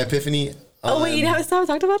about my epiphany? Oh, wait. You haven't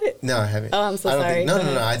talked about it? No, I haven't. Oh, I'm so sorry. No.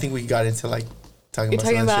 I think we got into, like, talking about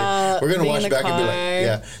some shit. We're going to watch back and be like,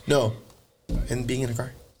 yeah. No. And being in a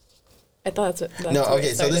car. I thought that's what... No,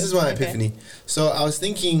 okay. So, this is my epiphany. So, I was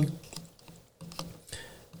thinking...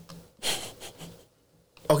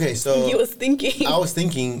 Okay, so I was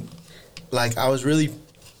thinking, like, I was really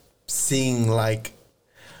seeing, like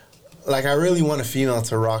I really want a female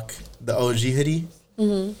to rock the OG hoodie.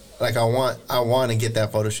 Mm-hmm. Like, I want to get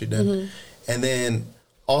that photo shoot done. Mm-hmm. And then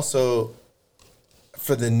also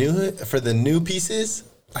for the new pieces,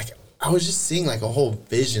 like, I was just seeing, like, a whole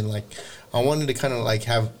vision. Like, I wanted to kind of, like,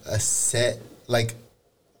 have a set, like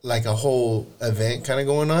a whole event kind of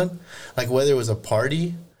going on. Like, whether it was a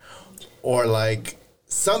party or, like,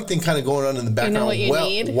 something kind of going on in the background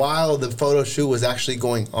while the photo shoot was actually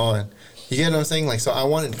going on. You get what I'm saying? Like, so I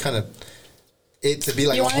wanted kind of it to be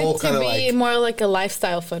like a whole kind of like... You want it to be more like a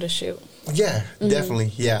lifestyle photo shoot. Yeah,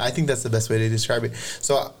 definitely. Yeah, I think that's the best way to describe it.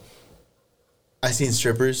 So I seen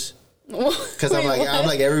strippers because I'm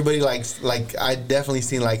like everybody likes, like, I definitely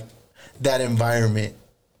seen like that environment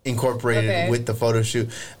incorporated with the photo shoot,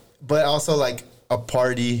 but also like a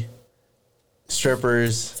party.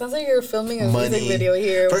 Strippers. Sounds like you're filming a music video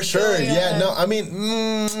here. For sure. Yeah. No, I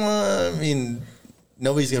mean,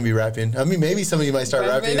 nobody's gonna be rapping. I mean, maybe somebody might start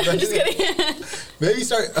rapping. I'm just kidding. Maybe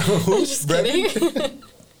start. Who's rapping?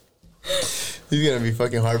 He's gonna be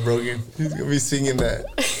fucking heartbroken. He's gonna be singing the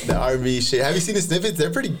R&B shit. Have you seen the snippets? They're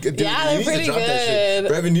pretty good. Dude, yeah, they're pretty good. That shit.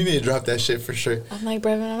 Brevin, you need to drop that shit for sure. I'm like,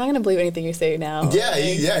 Brevin, I'm not gonna believe anything you say now. Yeah,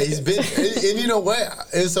 he's been. and you know what?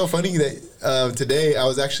 It was so funny that today I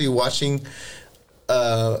was actually watching.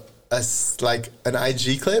 Like an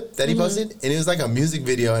IG clip that he posted, and it was like a music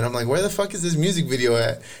video, and I'm like, where the fuck is this music video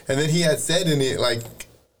at? And then he had said in it, like,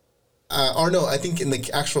 or no, I think in the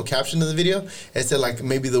actual caption of the video, it said like,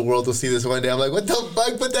 maybe the world will see this one day. I'm like, what the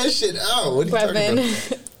fuck? Put that shit out. What are you talking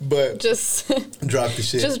about? But just drop the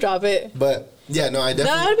shit. Just drop it. But yeah, no, I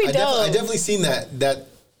definitely seen that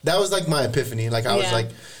was like my epiphany. Like I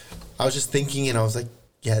was just thinking, and I was like,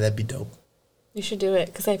 yeah, that'd be dope. You should do it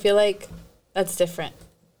because I feel like that's different.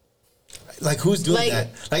 Like, who's doing that?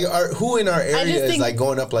 Like, who in our area is like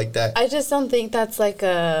going up like that? I just don't think that's like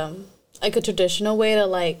a traditional way to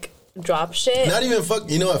like drop shit. Not even fuck.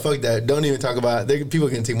 You know what? Fuck that. Don't even talk about it. People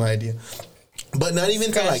can take my idea. But not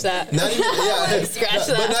even scratch to like, that. Not even, yeah, scratch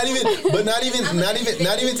that.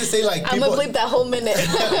 Not even to say like. I'm gonna bleep that whole minute,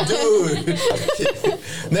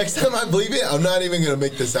 dude. Next time I bleep it, I'm not even gonna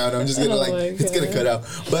make the sound. I'm just gonna it's gonna cut out.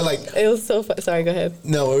 But like, it was so fun. Sorry, go ahead.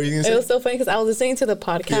 No, what were you gonna say? It was so funny because I was listening to the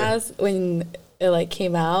podcast when it like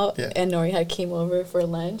came out, and Nori had came over for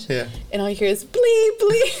lunch. Yeah. And all you hear is bleep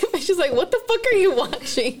bleep. And she's like, "What the fuck are you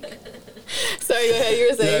watching?" Sorry, go ahead. You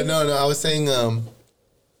were saying. Yeah, no. I was saying.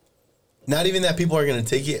 Not even that people are gonna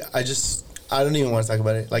take it. I don't even want to talk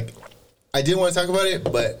about it. Like, I did want to talk about it,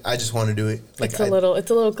 but I just want to do it. Like, it's a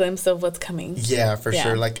little glimpse of what's coming. Yeah, for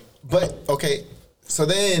sure. Like, but okay. So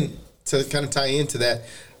then, to kind of tie into that,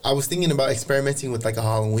 I was thinking about experimenting with like a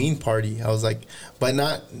Halloween party. I was like, but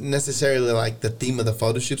not necessarily like the theme of the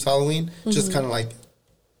photo shoot's Halloween. Just kind of like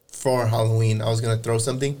for Halloween, I was gonna throw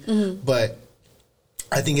something, but.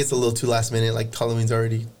 I think it's a little too last minute. Like, Halloween's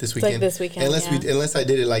already this weekend. It's like this weekend, unless I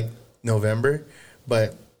did it like November,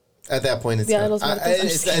 but at that point it's not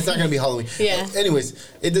gonna be Halloween. Yeah. Anyways,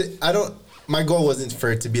 my goal wasn't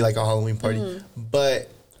for it to be like a Halloween party, but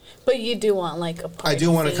you do want like a party. I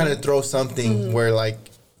do want to kind of throw something where like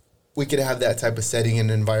we could have that type of setting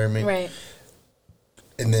and environment, right?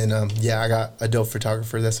 And then I got a dope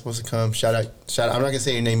photographer that's supposed to come. Shout out! I'm not gonna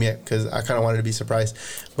say your name yet because I kind of wanted to be surprised,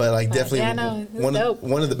 but like definitely one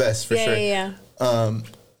of the best for sure. Yeah.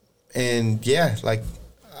 And like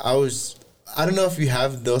I don't know if you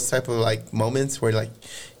have those type of like moments where like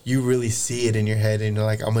you really see it in your head and you're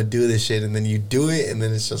like, I'm gonna do this shit, and then you do it, and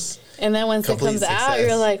then it's just. And then once it comes out,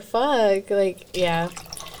 you're like, fuck, like yeah.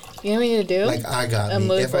 You know what you need to do? Like, I got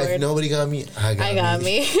me. If nobody got me, I got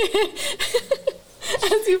me.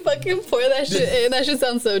 As you fucking pour that shit in, that shit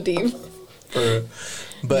sounds so deep.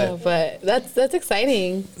 But that's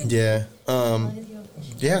exciting. Yeah.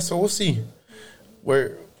 Yeah. So we'll see.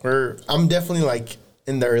 I'm definitely like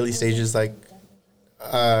in the early stages. Like,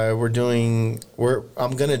 I'm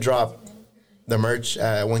gonna drop the merch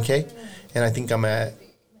at 1K, and I think I'm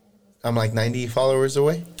like 90 followers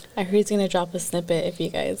away. I heard he's gonna drop a snippet if you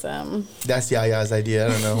guys. That's Yaya's idea. I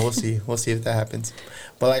don't know. We'll see. We'll see if that happens.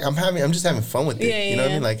 But like I'm just having fun with it. Yeah, you know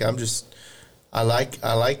what I mean? Like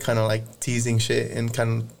I like kind of like teasing shit and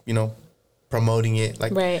kind of promoting it.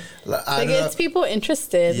 Like right. Like it's people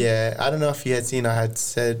interested. Yeah, I don't know if you had seen. I had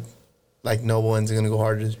said like no one's gonna go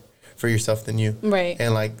harder for yourself than you. Right.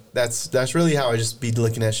 And like that's really how I just be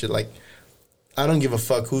looking at shit. Like I don't give a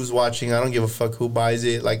fuck who's watching. I don't give a fuck who buys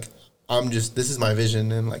it. Like. This is my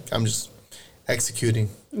vision, and like I'm just executing.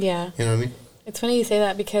 Yeah. You know what I mean? It's funny you say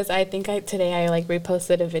that because I think today I like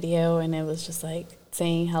reposted a video and it was just like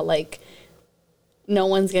saying how like no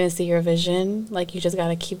one's gonna see your vision. Like you just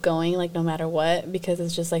gotta keep going, like no matter what, because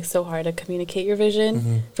it's just like so hard to communicate your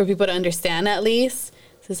vision for people to understand at least.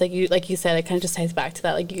 So it's like you said, it kind of just ties back to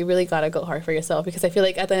that. Like you really gotta go hard for yourself because I feel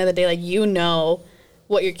like at the end of the day, like you know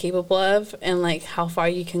what you're capable of and like how far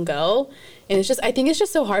you can go. And it's just, I think it's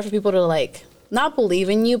just so hard for people to like not believe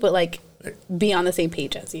in you, but like be on the same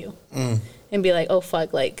page as you and be like, oh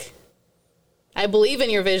fuck, like I believe in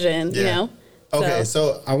your vision, you know? Okay.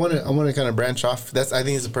 So I want to kind of branch off. I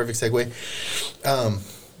think it's a perfect segue.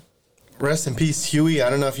 Rest in peace, Huey. I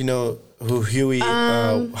don't know if you know who Huey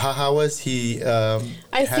Haha was. He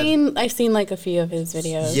I've seen like a few of his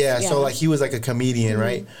videos. Yeah. So like he was like a comedian,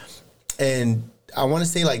 right? And I want to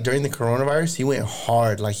say, like, during the coronavirus, he went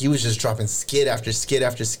hard. Like, he was just dropping skit after skit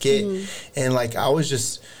after skit. And, like, I was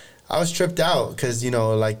tripped out because,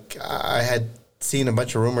 like, I had seen a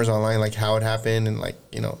bunch of rumors online, like, how it happened. And, like,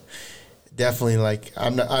 definitely, like,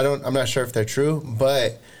 I'm not sure if they're true.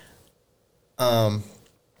 But, I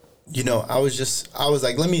was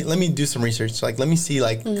like, let me do some research. Like, let me see,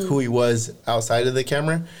 like, who he was outside of the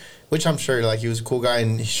camera. Which I'm sure, like, he was a cool guy,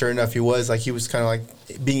 and sure enough, he was. Like, he was kind of, like,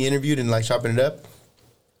 being interviewed and, like, chopping it up.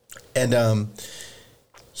 And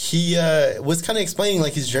he was kind of explaining,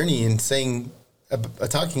 like, his journey and saying,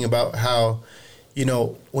 talking about how,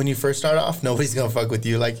 when you first start off, nobody's going to fuck with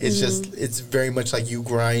you. Like, it's just, it's very much like you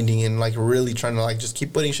grinding and, like, really trying to, like, just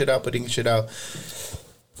keep putting shit out.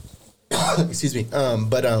 Excuse me.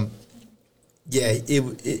 Yeah,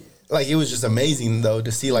 it was just amazing, though, to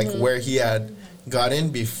see, like, where he had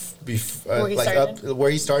gotten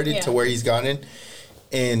where he started to where he's gotten,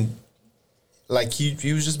 and like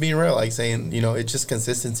he was just being real, like saying it's just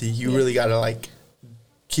consistency. You really gotta like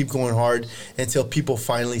keep going hard until people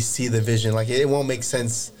finally see the vision. Like it won't make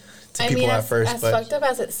sense to people at first. As fucked up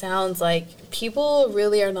as it sounds, like people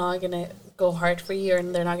really are not gonna go hard for you,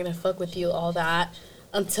 and they're not gonna fuck with you, all that,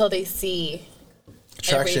 until they see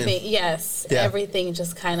traction. Everything. Yes, everything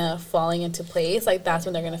just kind of falling into place. Like that's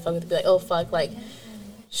when they're gonna fuck with, be like, oh fuck, like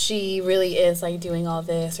she really is like doing all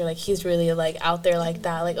this, or like he's really like out there like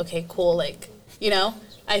that. Like okay, cool, like you know.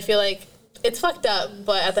 I feel like it's fucked up,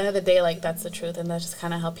 but at the end of the day, like that's the truth, and that's just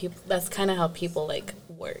kind of how people. That's kind of how people like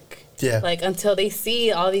work. Yeah. Like until they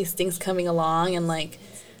see all these things coming along and like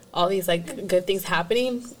all these like good things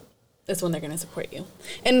happening, is when they're gonna support you.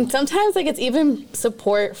 And sometimes like it's even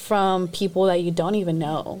support from people that you don't even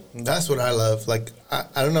know. That's what I love. Like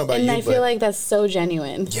I don't know about you, and I feel like that's so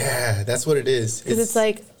genuine. Yeah, that's what it is. Because it's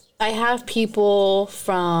like I have people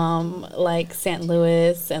from like St.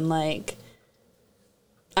 Louis and like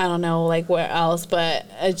I don't know like where else, but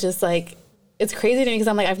it's just like it's crazy to me because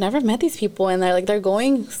I'm like I've never met these people, and they're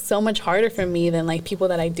going so much harder for me than like people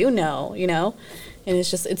that I do know, you know. And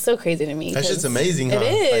it's so crazy to me. That's just amazing, huh? It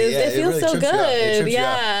is. Like, it feels really so good.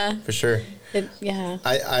 Yeah. For sure. Yeah.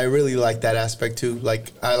 I really like that aspect too.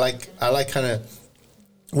 Like I like kind of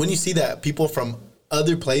when you see that people from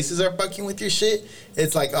other places are fucking with your shit,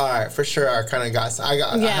 it's like, all right, for sure, I kind of I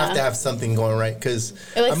have to have something going right, because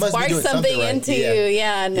it like I must sparks be doing something right. into you.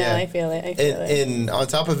 Yeah, no, I feel it. And on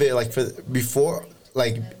top of it, like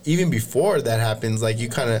even before that happens, like you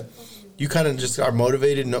kind of just are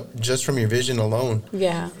motivated just from your vision alone.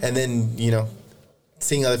 Yeah. And then, you know,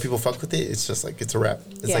 seeing other people fuck with it, it's just like, it's a wrap.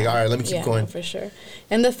 It's like, all right, let me keep going. For sure.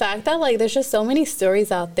 And the fact that, like, there's just so many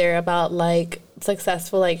stories out there about, like,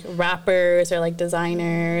 successful, like, rappers or, like,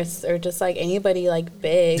 designers or just, like, anybody, like,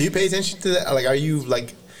 big. Do you pay attention to that? Like, are you,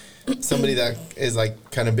 like, somebody that is,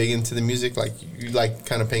 like, kind of big into the music? Like, you, like,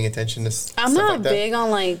 kind of paying attention to I'm stuff not like that? big on,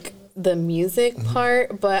 like, the music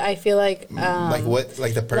part, but I feel like like what,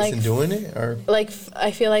 like the person like, doing it, or like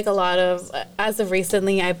I feel like a lot of, as of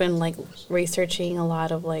recently, I've been like researching a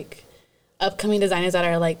lot of like upcoming designers that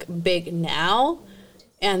are like big now,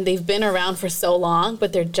 and they've been around for so long,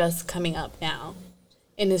 but they're just coming up now,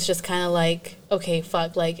 and it's just kind of like, okay,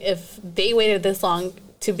 fuck, like if they waited this long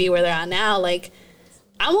to be where they're at now, like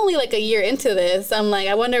I'm only like a year into this. I'm like,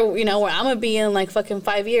 I wonder, you know, where I'm gonna be in like fucking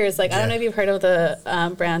 5 years. Like, I don't know if you've heard of the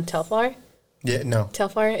brand Telfar. Yeah, no.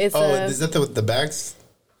 Telfar. It's is that the bags?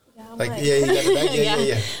 Yeah, like, yeah, you got the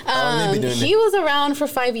bag. Yeah. He was around for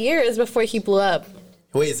 5 years before he blew up.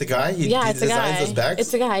 Wait, it's a guy? He it's a guy. Designs those bags?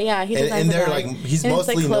 It's a guy, yeah. He designs and they're the bag. like, he's and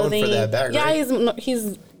mostly like known for that bag, right? Yeah,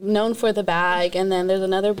 he's known for the bag. And then there's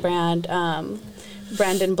another brand,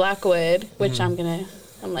 Brandon Blackwood, which I'm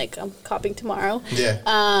copying tomorrow. Yeah.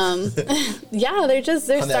 Yeah, they're on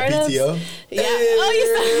startups. PTO? Yeah.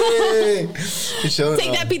 Hey! Oh, you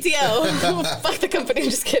take that PTO. PTO. Fuck the company. I'm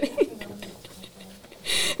just kidding.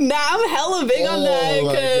 Nah, I'm hella big on that. Oh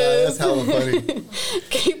my god, that's hella funny.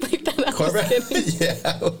 Can you bleep that out?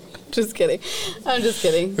 Yeah. Just kidding. I'm just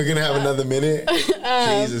kidding. We're gonna have another minute.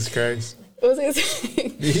 Jesus Christ. What was I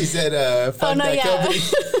saying? He said, "Fuck that company."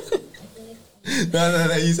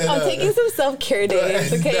 No. You said I'm taking some self-care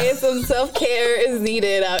days, okay? Some self-care is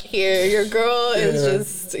needed out here. Your girl is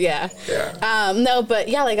just, yeah. No, but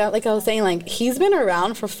yeah, like I was saying, like he's been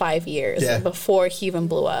around for 5 years before he even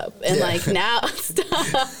blew up, and like now,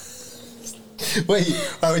 stop. Wait,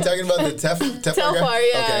 are we talking about the Telfar?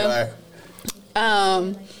 Yeah. Okay, all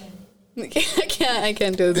right. I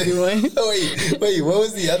can't do this anymore. Wait, what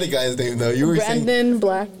was the other guy's name though? You were Brandon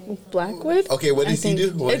Blackwood. Okay, what does he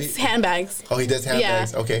do? It's handbags. Oh, he does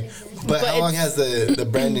handbags. Yeah. Okay, but how long has the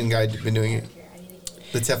Brandon guy been doing it?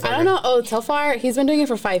 The Telfar. I don't know. Oh, Telfar, he's been doing it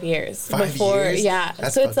for 5 years. 5 years? Yeah.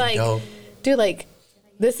 That's so it's like, dope. Dude, like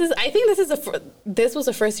this was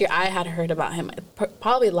the first year I had heard about him.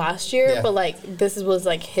 Probably last year, but like this was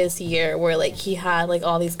like his year where like he had like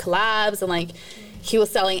all these collabs and like he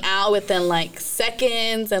was selling out within like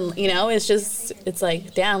seconds, and you know, it's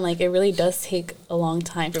like, damn, like it really does take a long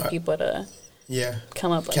time for people to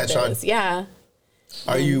come up like catch this. on. Yeah.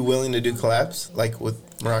 Are you willing to do collabs like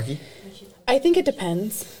with Meraki? I think it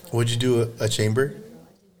depends. Would you do a chamber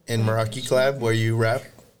and Meraki collab where you rap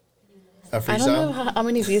a freestyle? I don't know how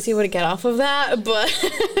many views he would get off of that, but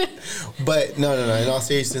but no. In all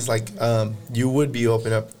seriousness, like you would be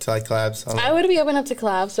open up to like collabs. I would be open up to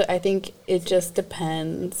collabs, but I think it just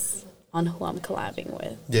depends on who I'm collabing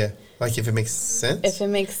with. Yeah, like if it makes sense. If it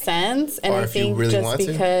makes sense, and or I think really just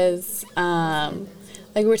because,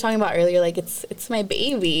 like we were talking about earlier, like it's my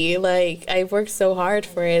baby. Like I've worked so hard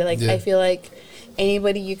for it. Like I feel like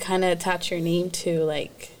anybody you kind of attach your name to,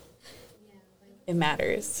 like it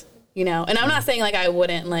matters. You know, and I'm not saying like I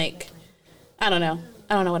wouldn't, like, I don't know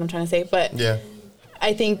what I'm trying to say, but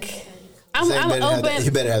I think I'm open.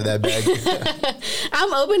 You better have that bag.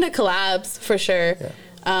 I'm open to collabs for sure.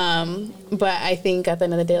 But I think at the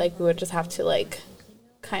end of the day, like, we would just have to, like,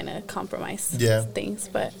 kind of compromise things.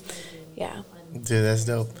 But, yeah. Dude, that's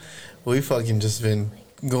dope. We fucking just been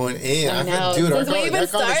going in. I know. Dude, Since we even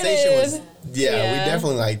started. We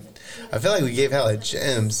definitely, like, I feel like we gave hella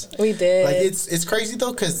gems. We did. Like, it's crazy,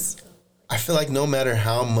 though, because I feel like no matter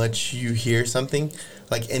how much you hear something,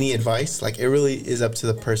 like, any advice, like, it really is up to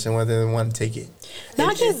the person whether they want to take it.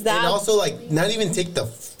 Not just that. And also, like, not even take the,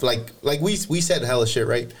 like we said hella shit,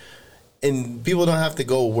 right? And people don't have to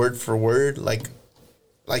go word for word, like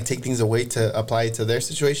take things away to apply it to their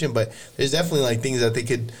situation. But there's definitely, like, things that they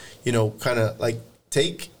could, you know, kind of, like,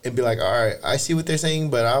 take and be like, all right, I see what they're saying,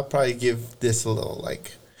 but I'll probably give this a little,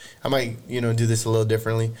 like, I might, you know, do this a little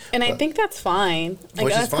differently. And I think that's fine. Like,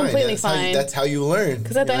 which that's is fine. Completely fine. That's how you learn.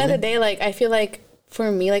 Because at the end of the day, like, I feel like, for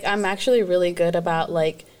me, like, I'm actually really good about,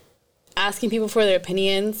 like, asking people for their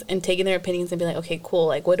opinions and taking their opinions and be like, okay, cool.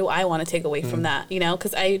 Like, what do I want to take away from that? You know,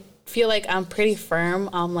 because I feel like I'm pretty firm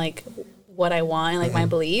on, like, what I want and, like, my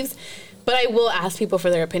beliefs. But I will ask people for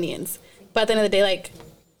their opinions. But at the end of the day, like,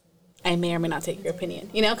 I may or may not take your opinion.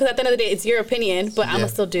 You know, because at the end of the day, it's your opinion, but I'm going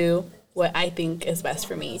to still do what I think is best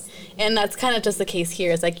for me. And that's kind of just the case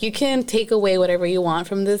here. It's like, you can take away whatever you want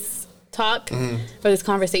from this talk or this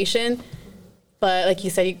conversation. But like you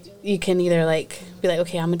said, you can either, like, be like,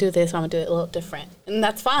 okay, I'm going to do this, or I'm going to do it a little different. And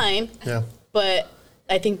that's fine. Yeah. But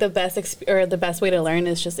I think the best the best way to learn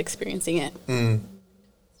is just experiencing it.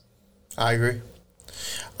 I agree.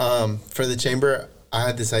 For the chamber, I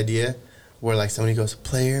had this idea where, like, somebody goes,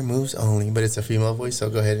 player moves only, but it's a female voice, so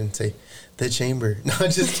go ahead and say, the chamber. No, I'm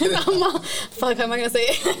just kidding. Fuck, how am I going to say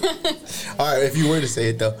it? All right, if you were to say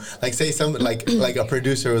it, though. Like, say something, like a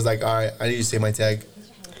producer was like, all right, I need you to say my tag.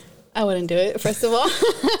 I wouldn't do it, first of all.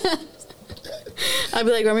 I'd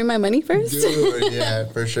be like, run me my money first. Dude, yeah,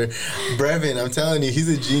 for sure. Brevin, I'm telling you, he's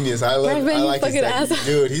a genius. I like his tag.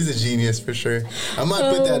 Dude, he's a genius for sure. I might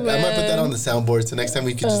put that on the soundboard, so next time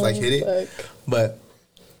we could just like hit it. But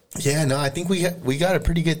yeah, no, I think we got a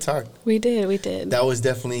pretty good talk. We did. That was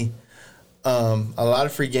definitely a lot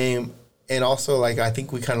of free game, and also, like, I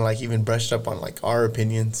think we kind of, like, even brushed up on, like, our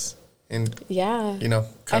opinions. And, you know,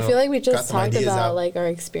 I feel like we just talked about, like, our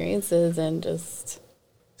experiences and just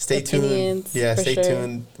stay tuned. Yeah, stay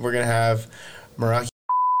tuned. We're going to have Meraki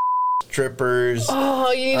strippers.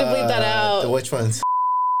 Oh, you need to bleep that out. Which ones?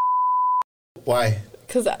 Why?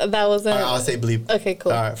 Because that wasn't... I'll say bleep. Okay,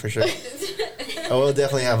 cool. All right, for sure. I will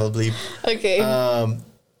definitely have a bleep. Okay.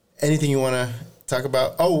 Anything you want to talk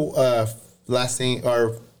about? Last thing I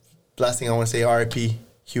want to say, RIP,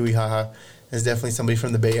 Huey Haha. Is definitely somebody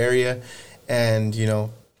from the Bay Area, and, you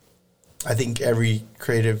know, I think every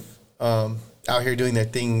creative out here doing their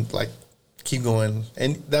thing, like, keep going.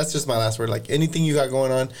 And that's just my last word. Like, anything you got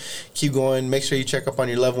going on, keep going. Make sure you check up on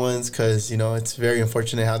your loved ones, because, you know, it's very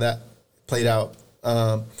unfortunate how that played out.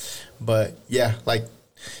 But yeah, like,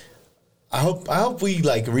 I hope we,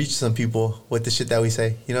 like, reach some people with the shit that we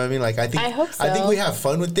say. You know what I mean? Like, I hope so. I think we have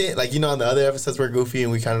fun with it. Like, you know, on the other episodes we're goofy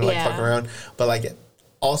and we kind of like fuck around, but, like,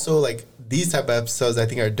 also, like, these type of episodes I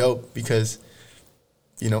think are dope because,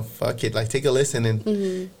 you know, fuck it, like, take a listen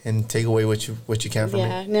and take away what you can from it.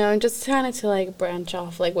 Yeah, no, just kind of to, like, branch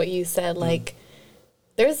off, like, what you said, like,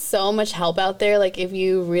 there's so much help out there, like, if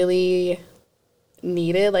you really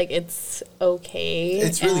need it, like, it's okay.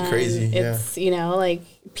 It's really crazy, it's, you know, like,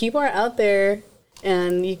 people are out there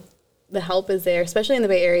and the help is there, especially in the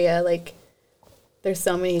Bay Area, like, there's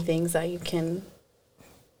so many things that you can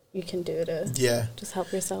do to just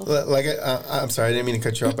help yourself. Like, I'm sorry, I didn't mean to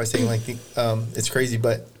cut you off by saying, like, it's crazy,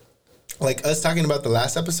 but, like, us talking about the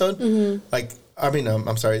last episode, like, I mean,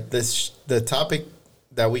 I'm sorry, the topic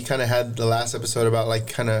that we kind of had the last episode about, like,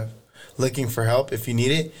 kind of looking for help if you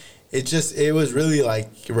need it, it was really, like,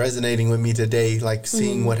 resonating with me today, like,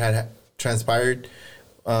 seeing what had transpired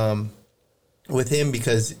with him,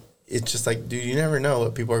 because it's just like, dude, you never know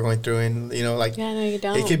what people are going through, and, you know, like, no, you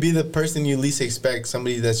don't. It could be the person you least expect,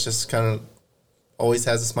 somebody that's just kind of always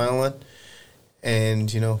has a smile on,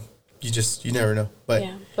 and, you know, you never know. But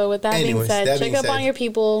yeah, but with that being said, check up on your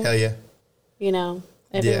people. Hell yeah. You know,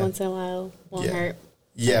 every once in a while won't hurt.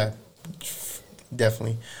 Yeah,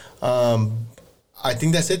 definitely. I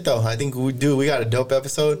think that's it, though. I think we got a dope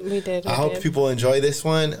episode. We did. I hope people enjoy this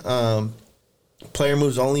one. Player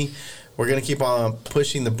moves only. We're going to keep on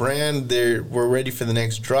pushing the brand. We're ready for the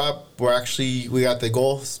next drop. We got the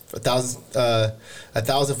goal,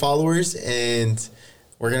 1,000 followers, and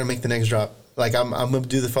we're going to make the next drop. Like, I'm going to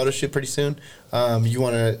do the photo shoot pretty soon. You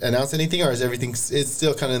want to announce anything, or is everything, it's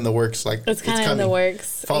still kind of in the works? Like, it's kind of in the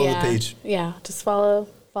works. Follow the page. Yeah, just follow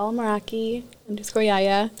Meraki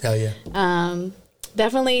 _Yaya. Hell yeah.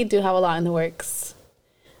 Definitely do have a lot in the works.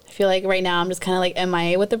 I feel like right now I'm just kind of like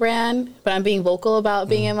MIA with the brand, but I'm being vocal about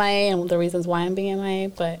being MIA and the reasons why I'm being MIA.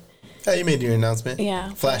 But yeah, you made your announcement. Yeah.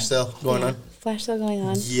 Flash sale going on. Flash sale going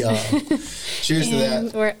on. Yeah. Cheers to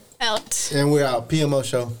that. We're out. And we're out. PMO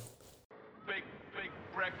show. Big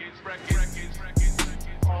records. 1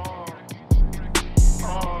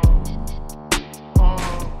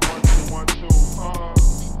 2 1 2.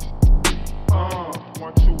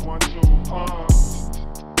 1 2 1 2.